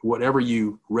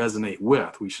you resonate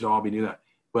with. We should all be doing that.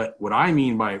 But what I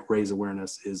mean by raise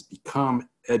awareness is become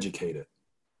educated.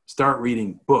 Start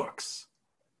reading books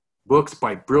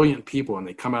by brilliant people, and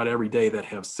they come out every day that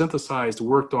have synthesized,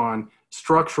 worked on,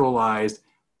 structuralized,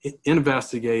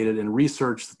 investigated, and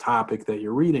researched the topic that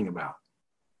you're reading about.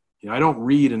 I don't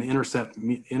read an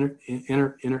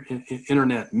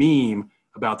internet meme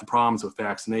about the problems with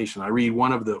vaccination. I read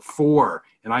one of the 4,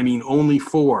 and I mean only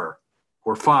 4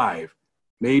 or 5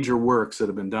 major works that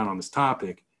have been done on this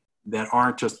topic that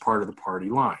aren't just part of the party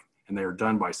line. And they are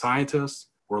done by scientists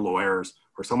or lawyers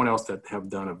or someone else that have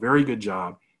done a very good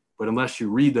job. But unless you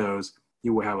read those,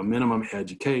 you will have a minimum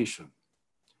education.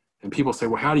 And people say,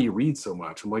 well, how do you read so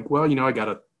much? I'm like, well, I got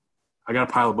a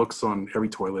pile of books on every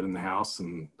toilet in the house,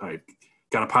 and I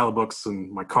got a pile of books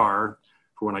in my car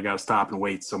for when I got to stop and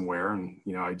wait somewhere. And,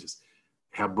 I just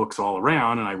have books all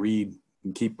around, and I read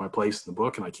and keep my place in the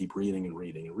book, and I keep reading and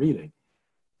reading and reading.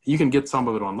 You can get some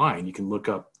of it online. You can look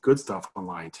up good stuff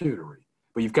online too to read,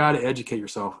 but you've got to educate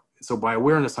yourself. So by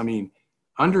awareness, I mean,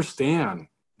 understand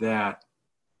that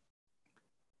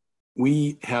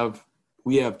we have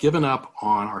given up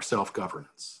on our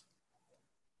self-governance.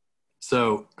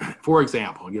 So, for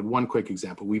example, I'll give one quick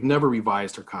example. We've never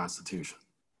revised our Constitution.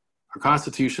 Our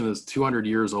Constitution is 200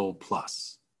 years old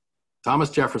plus. Thomas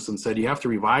Jefferson said you have to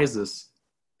revise this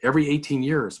every 18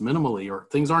 years minimally, or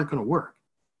things aren't going to work.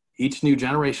 Each new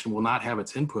generation will not have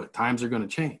its input. Times are going to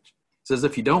change. He says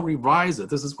if you don't revise it,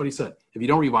 this is what he said, if you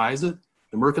don't revise it,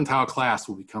 the mercantile class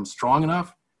will become strong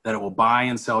enough that it will buy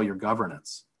and sell your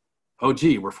governance. Oh,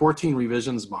 gee, we're 14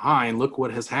 revisions behind. Look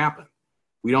what has happened.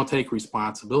 We don't take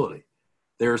responsibility.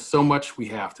 There's so much we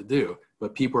have to do,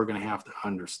 but people are going to have to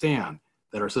understand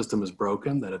that our system is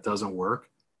broken, that it doesn't work.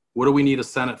 What do we need a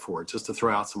Senate for? Just to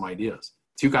throw out some ideas.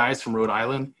 2 guys from Rhode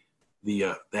Island,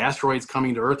 the asteroid's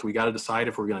coming to Earth. We got to decide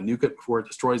if we're going to nuke it before it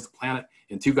destroys the planet.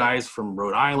 And 2 guys from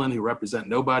Rhode Island who represent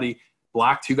nobody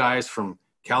block 2 guys from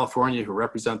California who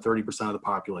represent 30% of the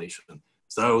population.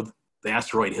 So the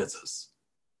asteroid hits us.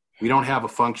 We don't have a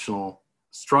functional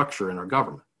structure in our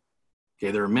government.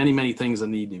 Okay, there are many, many things that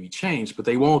need to be changed, but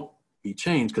they won't be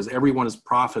changed because everyone is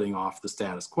profiting off the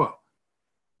status quo.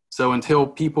 So until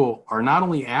people are not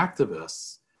only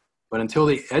activists, but until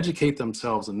they educate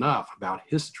themselves enough about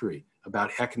history, about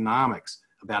economics,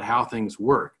 about how things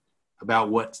work, about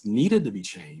what's needed to be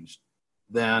changed,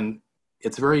 then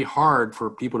it's very hard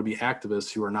for people to be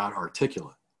activists who are not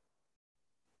articulate.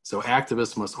 So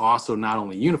activists must also not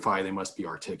only unify, they must be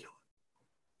articulate.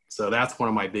 So that's one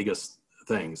of my biggest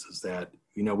things is that,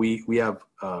 we have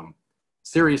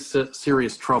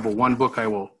serious trouble. One book I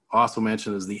will also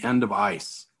mention is The End of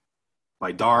Ice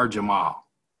by Dar Jamal.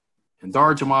 And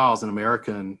Dar Jamal is an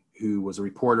American who was a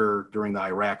reporter during the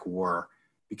Iraq War,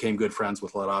 became good friends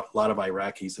with a lot of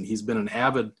Iraqis, and he's been an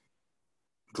avid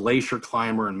glacier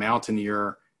climber and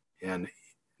mountaineer and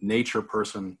nature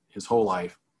person his whole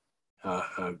life,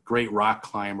 a great rock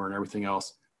climber and everything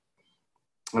else.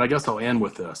 And I guess I'll end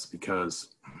with this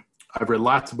because I've read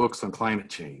lots of books on climate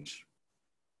change,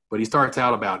 but he starts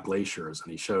out about glaciers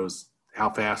and he shows how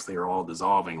fast they are all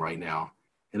dissolving right now.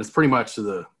 And it's pretty much to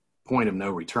the point of no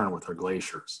return with our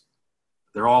glaciers.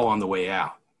 They're all on the way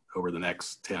out over the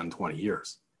next 10, 20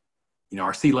 years.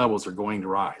 Our sea levels are going to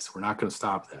rise. We're not going to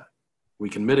stop that. We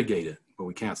can mitigate it, but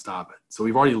we can't stop it. So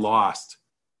we've already lost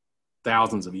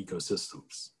thousands of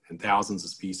ecosystems and thousands of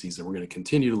species, and we're going to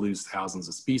continue to lose thousands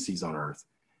of species on Earth.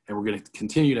 And we're going to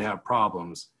continue to have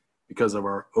problems because of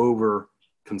our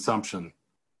overconsumption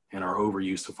and our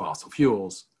overuse of fossil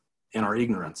fuels and our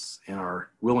ignorance and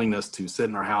our willingness to sit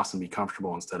in our house and be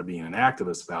comfortable instead of being an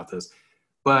activist about this.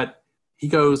 But he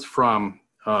goes from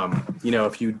You know,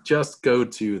 if you just go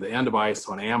to the end of ice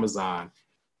on Amazon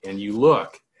and you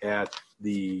look at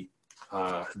the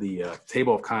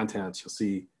table of contents, you'll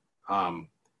see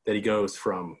that he goes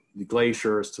from the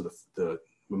glaciers to the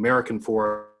American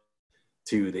forest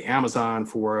to the Amazon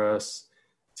forest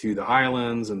to the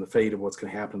islands and the fate of what's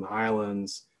going to happen in the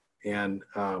islands, and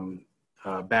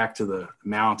back to the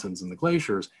mountains and the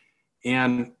glaciers.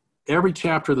 And every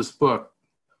chapter of this book,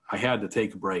 I had to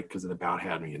take a break because it about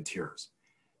had me in tears.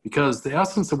 Because the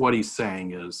essence of what he's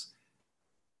saying is,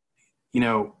 you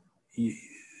know,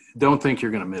 don't think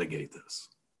you're going to mitigate this.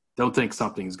 Don't think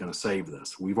something's going to save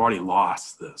this. We've already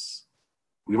lost this.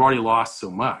 We've already lost so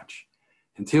much.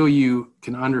 Until you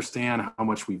can understand how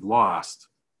much we've lost,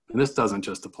 and this doesn't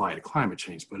just apply to climate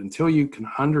change, but until you can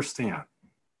understand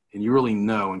and you really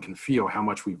know and can feel how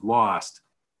much we've lost,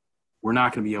 we're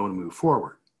not going to be able to move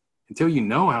forward. Until you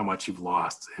know how much you've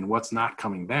lost and what's not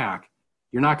coming back,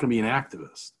 you're not going to be an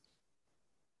activist.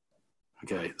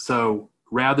 Okay, so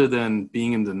rather than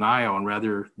being in denial and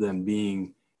rather than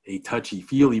being a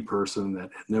touchy-feely person that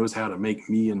knows how to make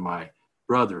me and my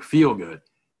brother feel good,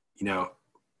 you know,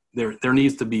 there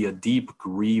needs to be a deep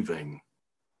grieving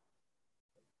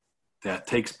that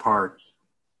takes part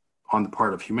on the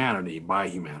part of humanity by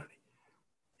humanity.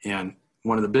 And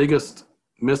one of the biggest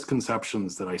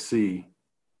misconceptions that I see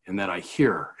and that I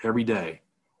hear every day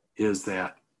is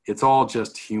that it's all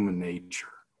just human nature.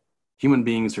 Human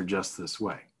beings are just this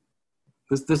way.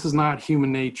 This is not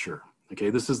human nature, okay?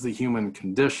 This is the human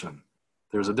condition.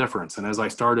 There's a difference. And as I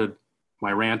started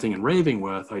my ranting and raving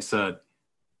with, I said,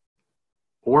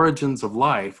 origins of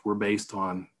life were based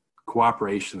on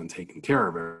cooperation and taking care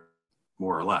of it,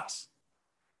 more or less,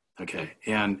 okay?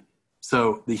 And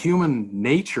so the human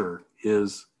nature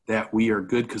is that we are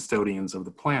good custodians of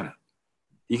the planet.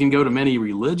 You can go to many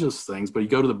religious things, but you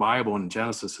go to the Bible and in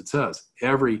Genesis, it says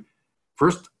at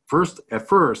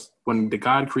first, when the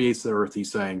God creates the earth,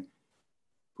 he's saying,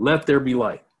 let there be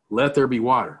light, let there be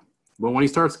water. But when he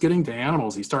starts getting to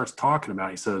animals, he starts talking about,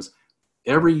 he says,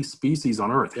 every species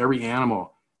on earth, every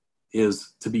animal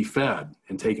is to be fed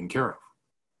and taken care of.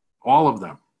 All of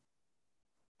them.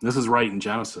 This is right in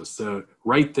Genesis. So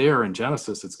right there in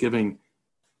Genesis, it's giving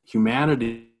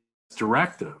humanity this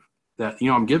directive that, you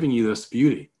know, I'm giving you this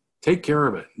beauty. Take care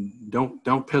of it.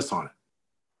 Don't piss on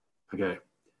it. Okay.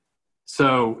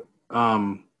 So,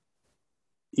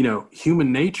 you know,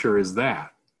 human nature is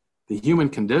that. The human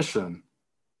condition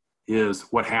is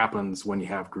what happens when you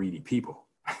have greedy people.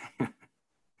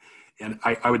 And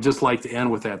I would just like to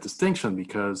end with that distinction,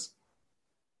 because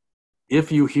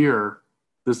if you hear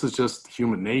this is just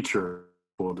human nature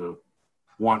to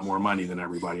want more money than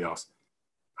everybody else,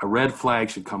 a red flag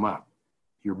should come up.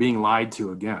 You're being lied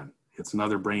to again. It's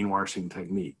another brainwashing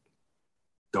technique.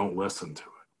 Don't listen to it.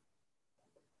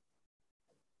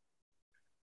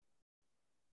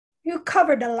 You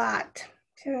covered a lot.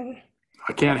 I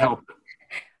can't help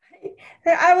it.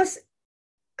 I was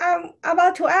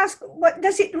about to ask, what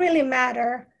does it really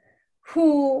matter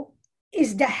who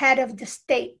is the head of the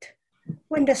state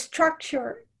when the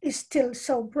structure is still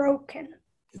so broken?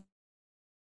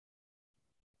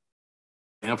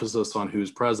 Emphasis on who's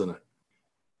president.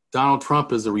 Donald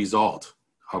Trump is a result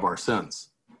of our sins.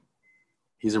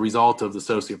 He's a result of the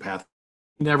sociopathic.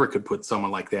 You never could put someone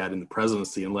like that in the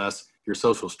presidency unless your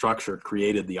social structure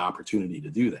created the opportunity to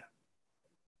do that.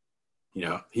 You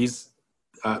know,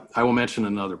 I will mention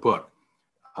another book,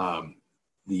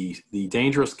 The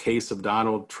Dangerous Case of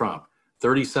Donald Trump.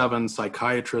 37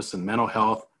 psychiatrists and mental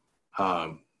health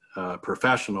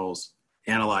professionals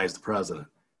analyzed the president.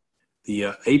 The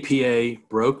APA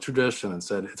broke tradition and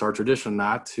said it's our tradition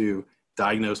not to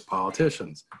diagnose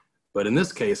politicians. But in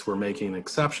this case, we're making an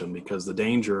exception because the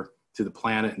danger to the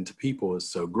planet and to people is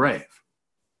so grave.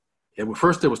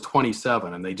 First, it was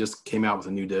 27, and they just came out with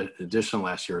a new edition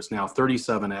last year. It's now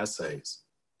 37 essays.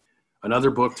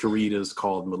 Another book to read is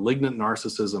called Malignant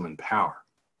Narcissism and Power.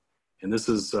 And this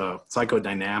is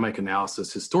psychodynamic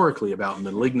analysis historically about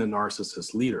malignant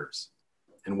narcissist leaders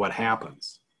and what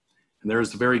happens. And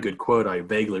there's a very good quote I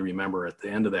vaguely remember at the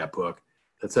end of that book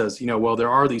that says, you know, well, there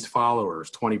are these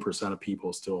followers, 20% of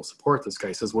people still support this guy.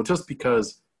 He says, well, just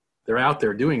because they're out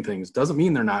there doing things doesn't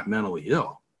mean they're not mentally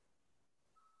ill.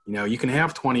 You know, you can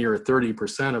have 20 or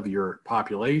 30% of your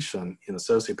population in a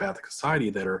sociopathic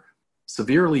society that are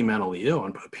severely mentally ill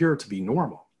and appear to be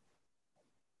normal.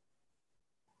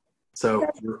 So,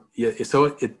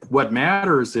 what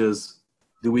matters is,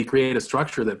 do we create a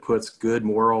structure that puts good,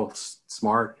 moral,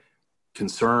 smart,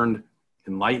 concerned,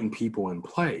 enlightened people in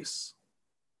place?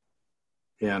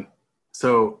 And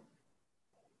so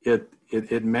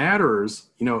it matters.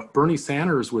 You know, Bernie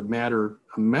Sanders would matter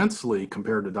immensely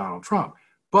compared to Donald Trump,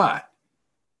 but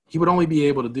he would only be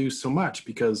able to do so much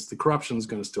because the corruption is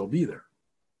going to still be there.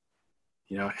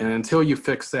 You know, and until you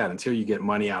fix that, until you get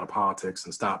money out of politics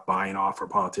and stop buying off for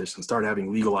politicians, stop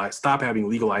having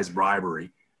legalized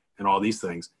bribery and all these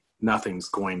things, nothing's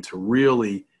going to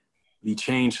really be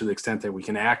changed to the extent that we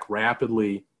can act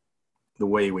rapidly the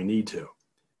way we need to.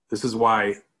 This is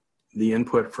why the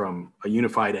input from a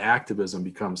unified activism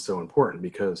becomes so important,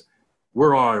 because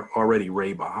we're already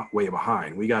way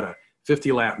behind. We got a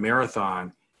 50-lap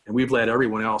marathon and we've let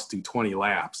everyone else do 20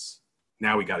 laps.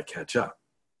 Now we got to catch up.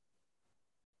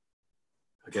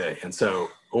 Okay, and so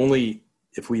only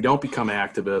if we don't become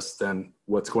activists, then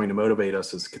what's going to motivate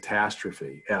us is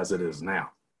catastrophe, as it is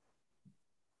now.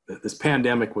 This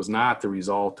pandemic was not the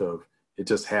result of it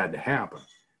just had to happen.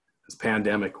 This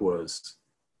pandemic was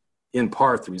in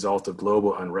part the result of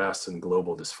global unrest and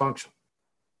global dysfunction.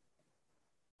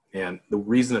 And the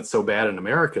reason it's so bad in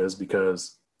America is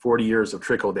because 40 years of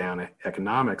trickle-down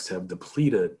economics have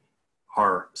depleted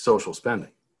our social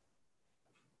spending.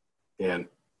 And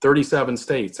 37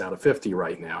 states out of 50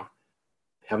 right now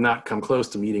have not come close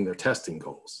to meeting their testing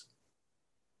goals.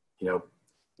 You know,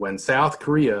 when South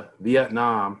Korea,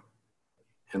 Vietnam,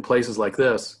 and places like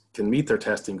this can meet their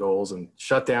testing goals and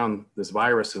shut down this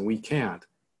virus and we can't,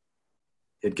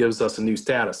 it gives us a new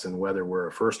status in whether we're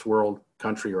a first world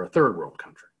country or a third world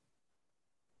country.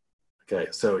 Okay,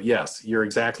 so yes, you're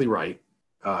exactly right.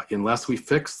 Unless we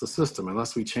fix the system,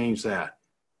 unless we change that,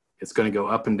 it's going to go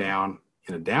up and down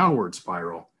in a downward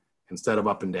spiral instead of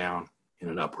up and down in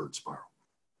an upward spiral.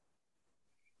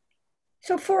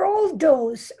 So for all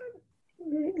those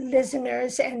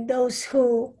listeners and those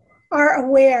who are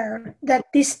aware that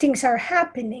these things are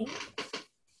happening,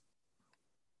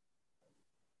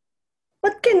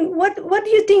 what do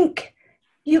you think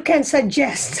you can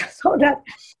suggest so that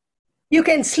you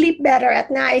can sleep better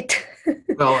at night?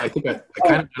 Well, I think I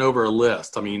kind of went over a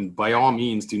list. I mean, by all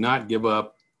means, do not give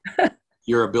up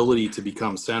your ability to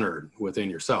become centered within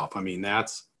yourself. I mean,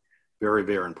 that's very,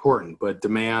 very important, but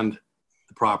demand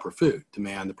the proper food,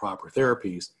 demand the proper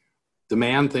therapies,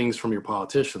 demand things from your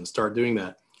politicians, start doing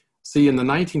that. See, in the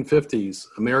 1950s,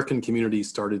 American communities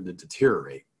started to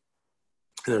deteriorate.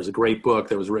 And there's a great book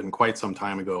that was written quite some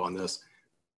time ago on this,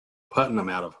 Putnam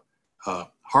out of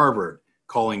Harvard,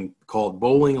 called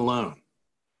Bowling Alone.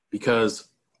 Because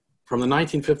from the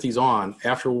 1950s on,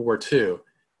 after World War II,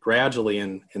 gradually,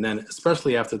 and then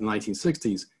especially after the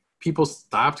 1960s, people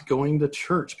stopped going to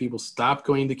church. People stopped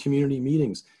going to community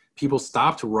meetings. People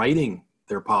stopped writing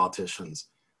their politicians.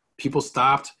 People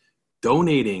stopped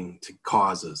donating to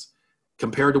causes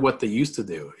compared to what they used to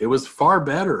do. It was far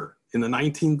better in the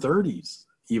 1930s,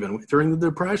 even during the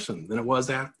Depression, than it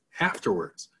was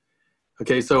afterwards.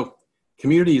 Okay, so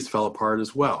communities fell apart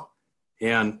as well.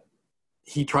 And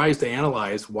he tries to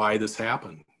analyze why this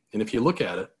happened. And if you look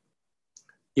at it,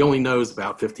 he only knows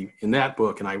about 50 in that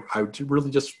book. And I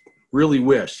really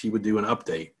wish he would do an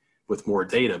update with more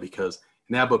data, because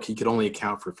in that book, he could only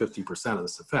account for 50% of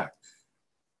this effect.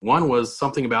 One was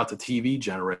something about the TV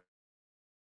generation.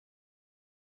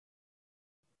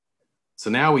 So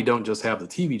now we don't just have the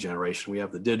TV generation, we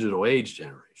have the digital age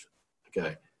generation,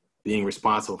 okay, being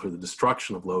responsible for the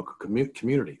destruction of local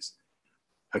communities.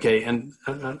 Okay, and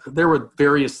there were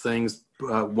various things.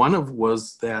 One of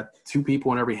was that 2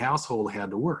 people in every household had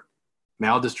to work,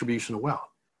 maldistribution of wealth.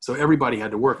 So everybody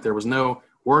had to work. There was no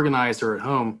organizer at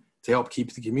home to help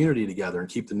keep the community together and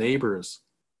keep the neighbors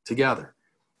together.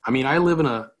 I mean, I live in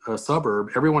a suburb.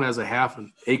 Everyone has a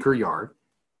half-acre yard,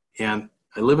 and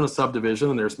I live in a subdivision,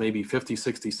 and there's maybe 50,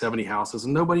 60, 70 houses,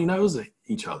 and nobody knows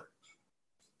each other.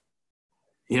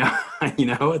 Yeah, you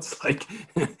know, it's like,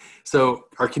 so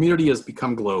our community has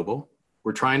become global.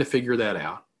 We're trying to figure that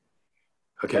out.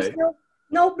 Okay. There's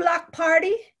no block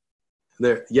party?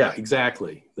 There, yeah,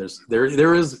 exactly.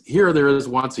 There is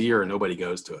once a year and nobody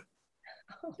goes to it.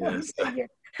 Once a year.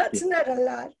 That's not a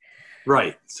lot.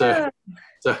 Right. So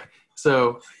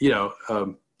you know,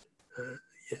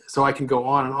 so I can go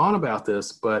on and on about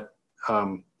this, but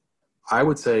I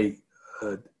would say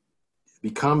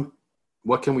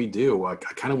what can we do? I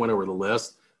kind of went over the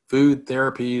list: food,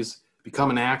 therapies, become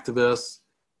an activist,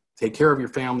 take care of your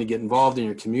family, get involved in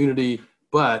your community,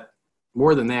 but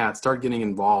more than that, start getting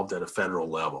involved at a federal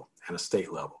level and a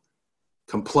state level.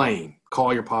 Complain,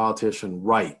 call your politician,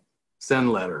 write,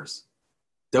 send letters,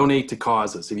 donate to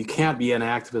causes. If you can't be an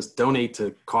activist, donate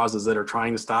to causes that are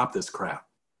trying to stop this crap,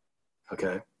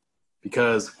 okay?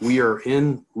 Because we are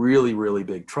in really, really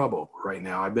big trouble right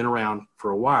now. I've been around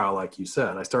for a while, like you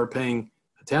said. I started paying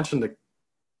attention to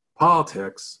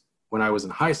politics when I was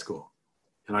in high school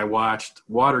and I watched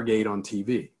Watergate on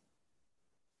TV.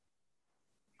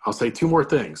 I'll say two more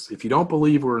things. If you don't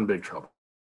believe we're in big trouble,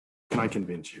 can I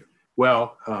convince you?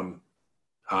 Well,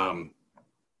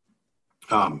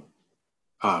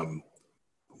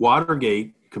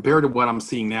 Watergate, compared to what I'm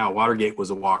seeing now, Watergate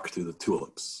was a walk through the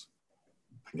tulips.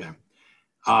 Okay.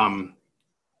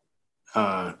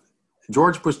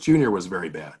 George Bush Jr. was very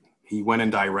bad. He went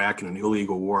into Iraq in an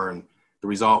illegal war, and the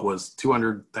result was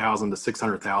 200,000 to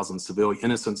 600,000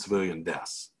 innocent civilian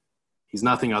deaths. He's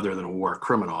nothing other than a war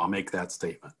criminal. I'll make that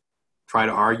statement. Try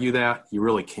to argue that, you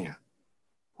really can't.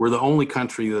 We're the only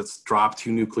country that's dropped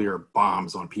 2 nuclear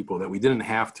bombs on people that we didn't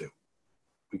have to.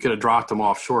 We could have dropped them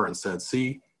offshore and said,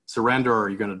 see, surrender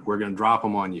or we're gonna drop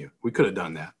them on you. We could have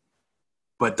done that.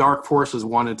 But dark forces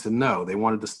wanted to know, they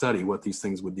wanted to study what these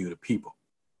things would do to people.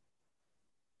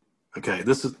 Okay,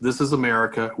 this is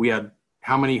America. We had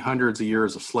how many hundreds of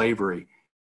years of slavery,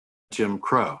 Jim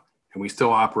Crow, and we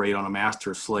still operate on a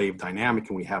master-slave dynamic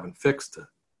and we haven't fixed it.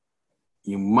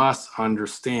 You must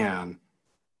understand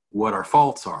what our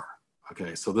faults are.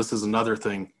 Okay, so this is another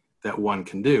thing that one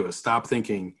can do is stop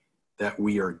thinking that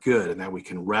we are good and that we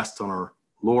can rest on our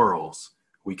laurels.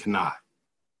 We cannot.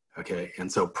 Okay, and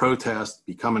so protest,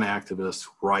 become an activist,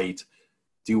 write,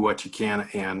 do what you can,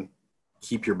 and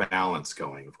keep your balance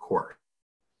going, of course.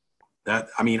 I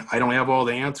don't have all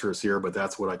the answers here, but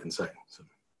that's what I can say. So.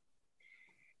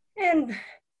 And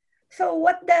so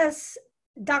what does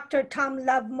Dr. Tom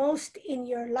love most in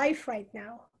your life right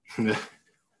now?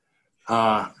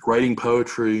 Writing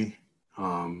poetry,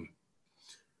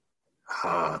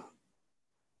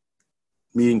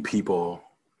 meeting people,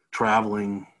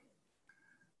 traveling,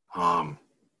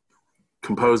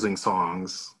 composing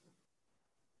songs,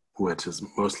 which is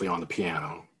mostly on the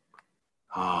piano,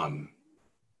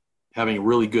 having a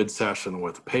really good session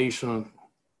with a patient,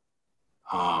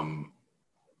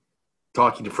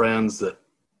 talking to friends that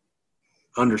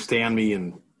understand me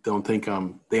and don't think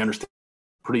they understand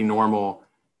pretty normal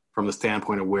from the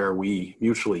standpoint of where we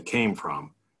mutually came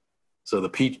from. So the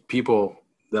people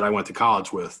that I went to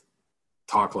college with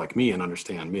talk like me and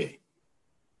understand me.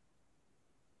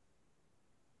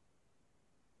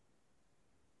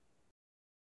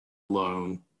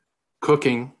 Alone,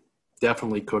 cooking,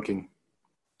 definitely cooking,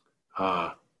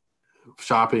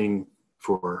 shopping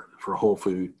for whole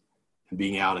food and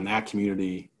being out in that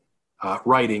community,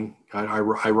 writing. I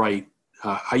write.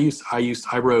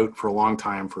 I wrote for a long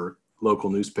time for local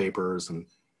newspapers, and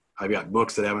I've got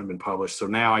books that haven't been published. So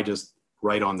now I just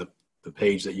write on the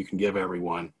page that you can give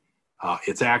everyone.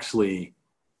 It's actually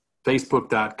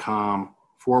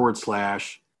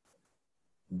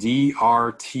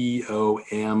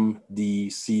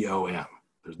facebook.com/DRTOMDCOM.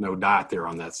 There's no dot there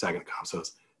on that second com. So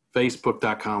it's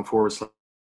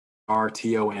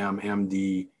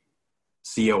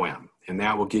facebook.com/RTOMMDCOM. And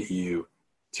that will get you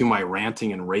to my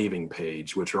ranting and raving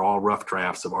page, which are all rough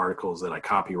drafts of articles that I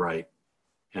copyright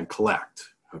and collect.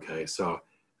 Okay, so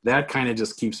that kind of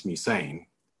just keeps me sane.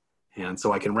 And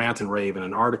so I can rant and rave in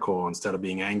an article instead of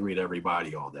being angry at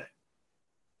everybody all day.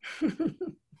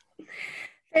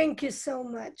 Thank you so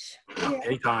much. Yeah.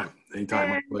 Anytime. And,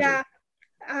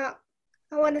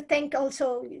 I want to thank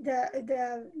also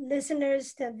the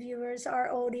listeners, the viewers,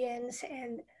 our audience,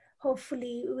 and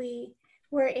hopefully we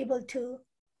were able to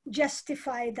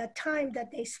justify the time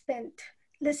that they spent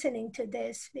listening to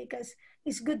this, because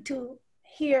it's good to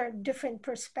hear different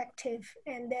perspective.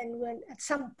 And then when at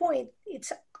some point,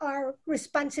 it's our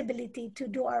responsibility to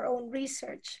do our own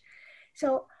research.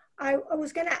 So I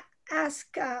was gonna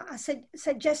ask,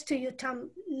 suggest to you,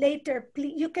 Tom, later,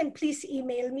 you can please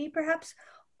email me perhaps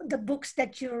the books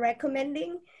that you're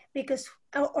recommending, because,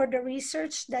 or the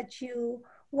research that you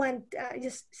want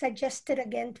just suggested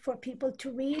again for people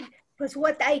to read. Because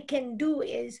what I can do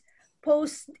is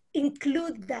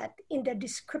include that in the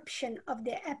description of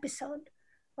the episode.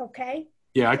 Okay.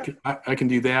 Yeah, I can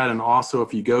do that. And also,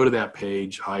 if you go to that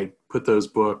page, I put those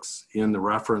books in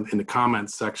the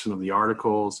comments section of the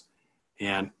articles.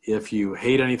 And if you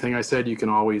hate anything I said, you can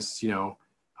always,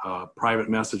 private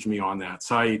message me on that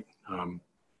site.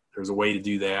 There's a way to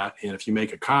do that. And if you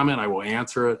make a comment, I will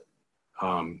answer it.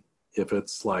 If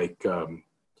it's like an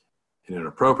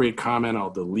inappropriate comment, I'll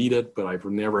delete it. But I've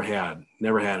never had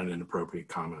an inappropriate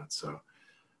comment. So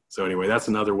anyway, that's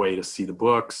another way to see the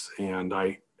books. And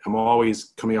I'm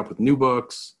always coming up with new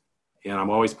books, and I'm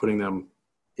always putting them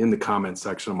in the comment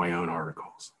section of my own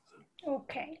articles.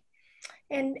 Okay.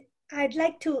 And I'd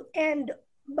like to end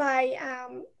by,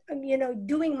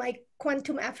 doing my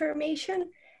quantum affirmation.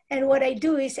 And what I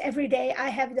do is every day I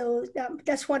have those,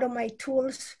 that's one of my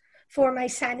tools for my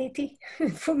sanity,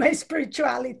 for my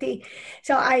spirituality.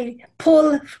 So I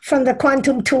pull from the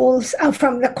quantum tools,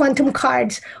 from the quantum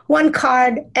cards, one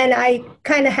card, and I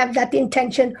kind of have that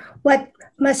intention. What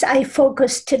must I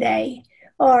focus today?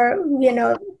 Or,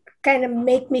 kind of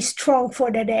make me strong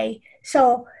for the day.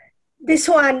 So this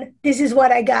is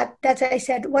what I got. That's I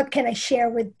said, what can I share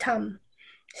with Tom?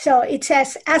 So it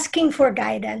says, asking for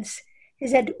guidance. He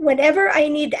said, whenever I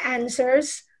need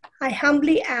answers, I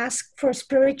humbly ask for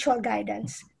spiritual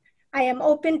guidance. I am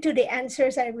open to the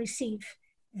answers I receive.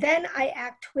 Then I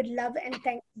act with love and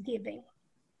thanksgiving.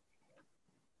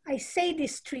 I say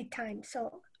this 3 times.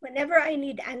 So whenever I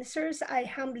need answers, I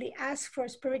humbly ask for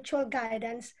spiritual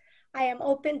guidance. I am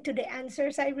open to the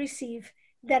answers I receive.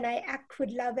 Then I act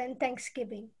with love and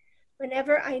thanksgiving.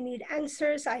 Whenever I need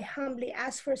answers, I humbly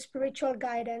ask for spiritual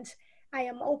guidance. I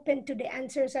am open to the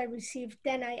answers I receive.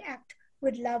 Then I act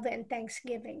with love and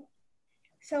thanksgiving.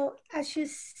 So as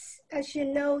you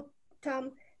know,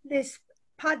 Tom, this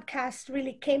podcast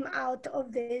really came out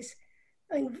of this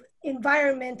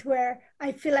environment where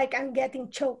I feel like I'm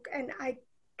getting choked and I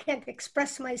can't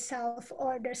express myself,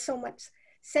 or there's so much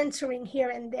censoring here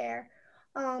and there.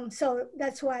 So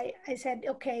that's why I said,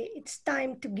 okay, it's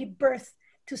time to give birth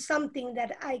to something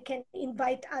that I can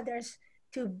invite others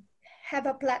to have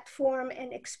a platform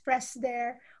and express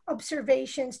their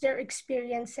observations, their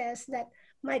experiences that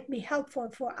might be helpful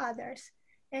for others.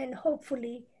 And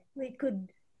hopefully we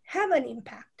could have an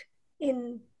impact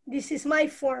this is my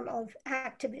form of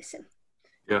activism.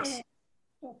 Yes.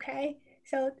 Okay.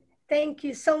 So thank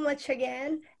you so much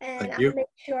again. And I'll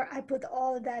make sure I put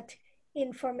all that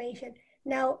information.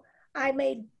 Now,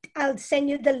 I'll send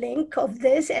you the link of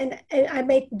this, and I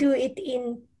may do it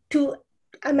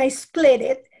I may split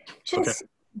it.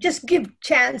 Just give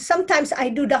chance. Sometimes I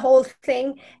do the whole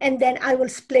thing and then I will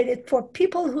split it for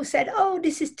people who said, oh,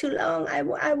 this is too long. I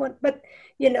want, but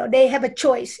they have a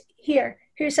choice.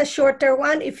 Here's a shorter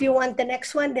one. If you want the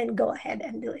next one, then go ahead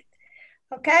and do it.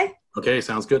 Okay? Okay,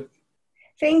 sounds good.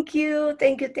 Thank you.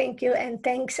 And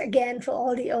thanks again for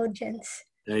all the audience.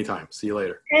 Anytime. See you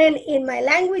later. And in my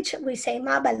language, we say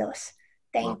mabalos.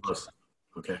 Thank you.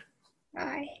 Okay.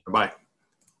 Bye. Bye.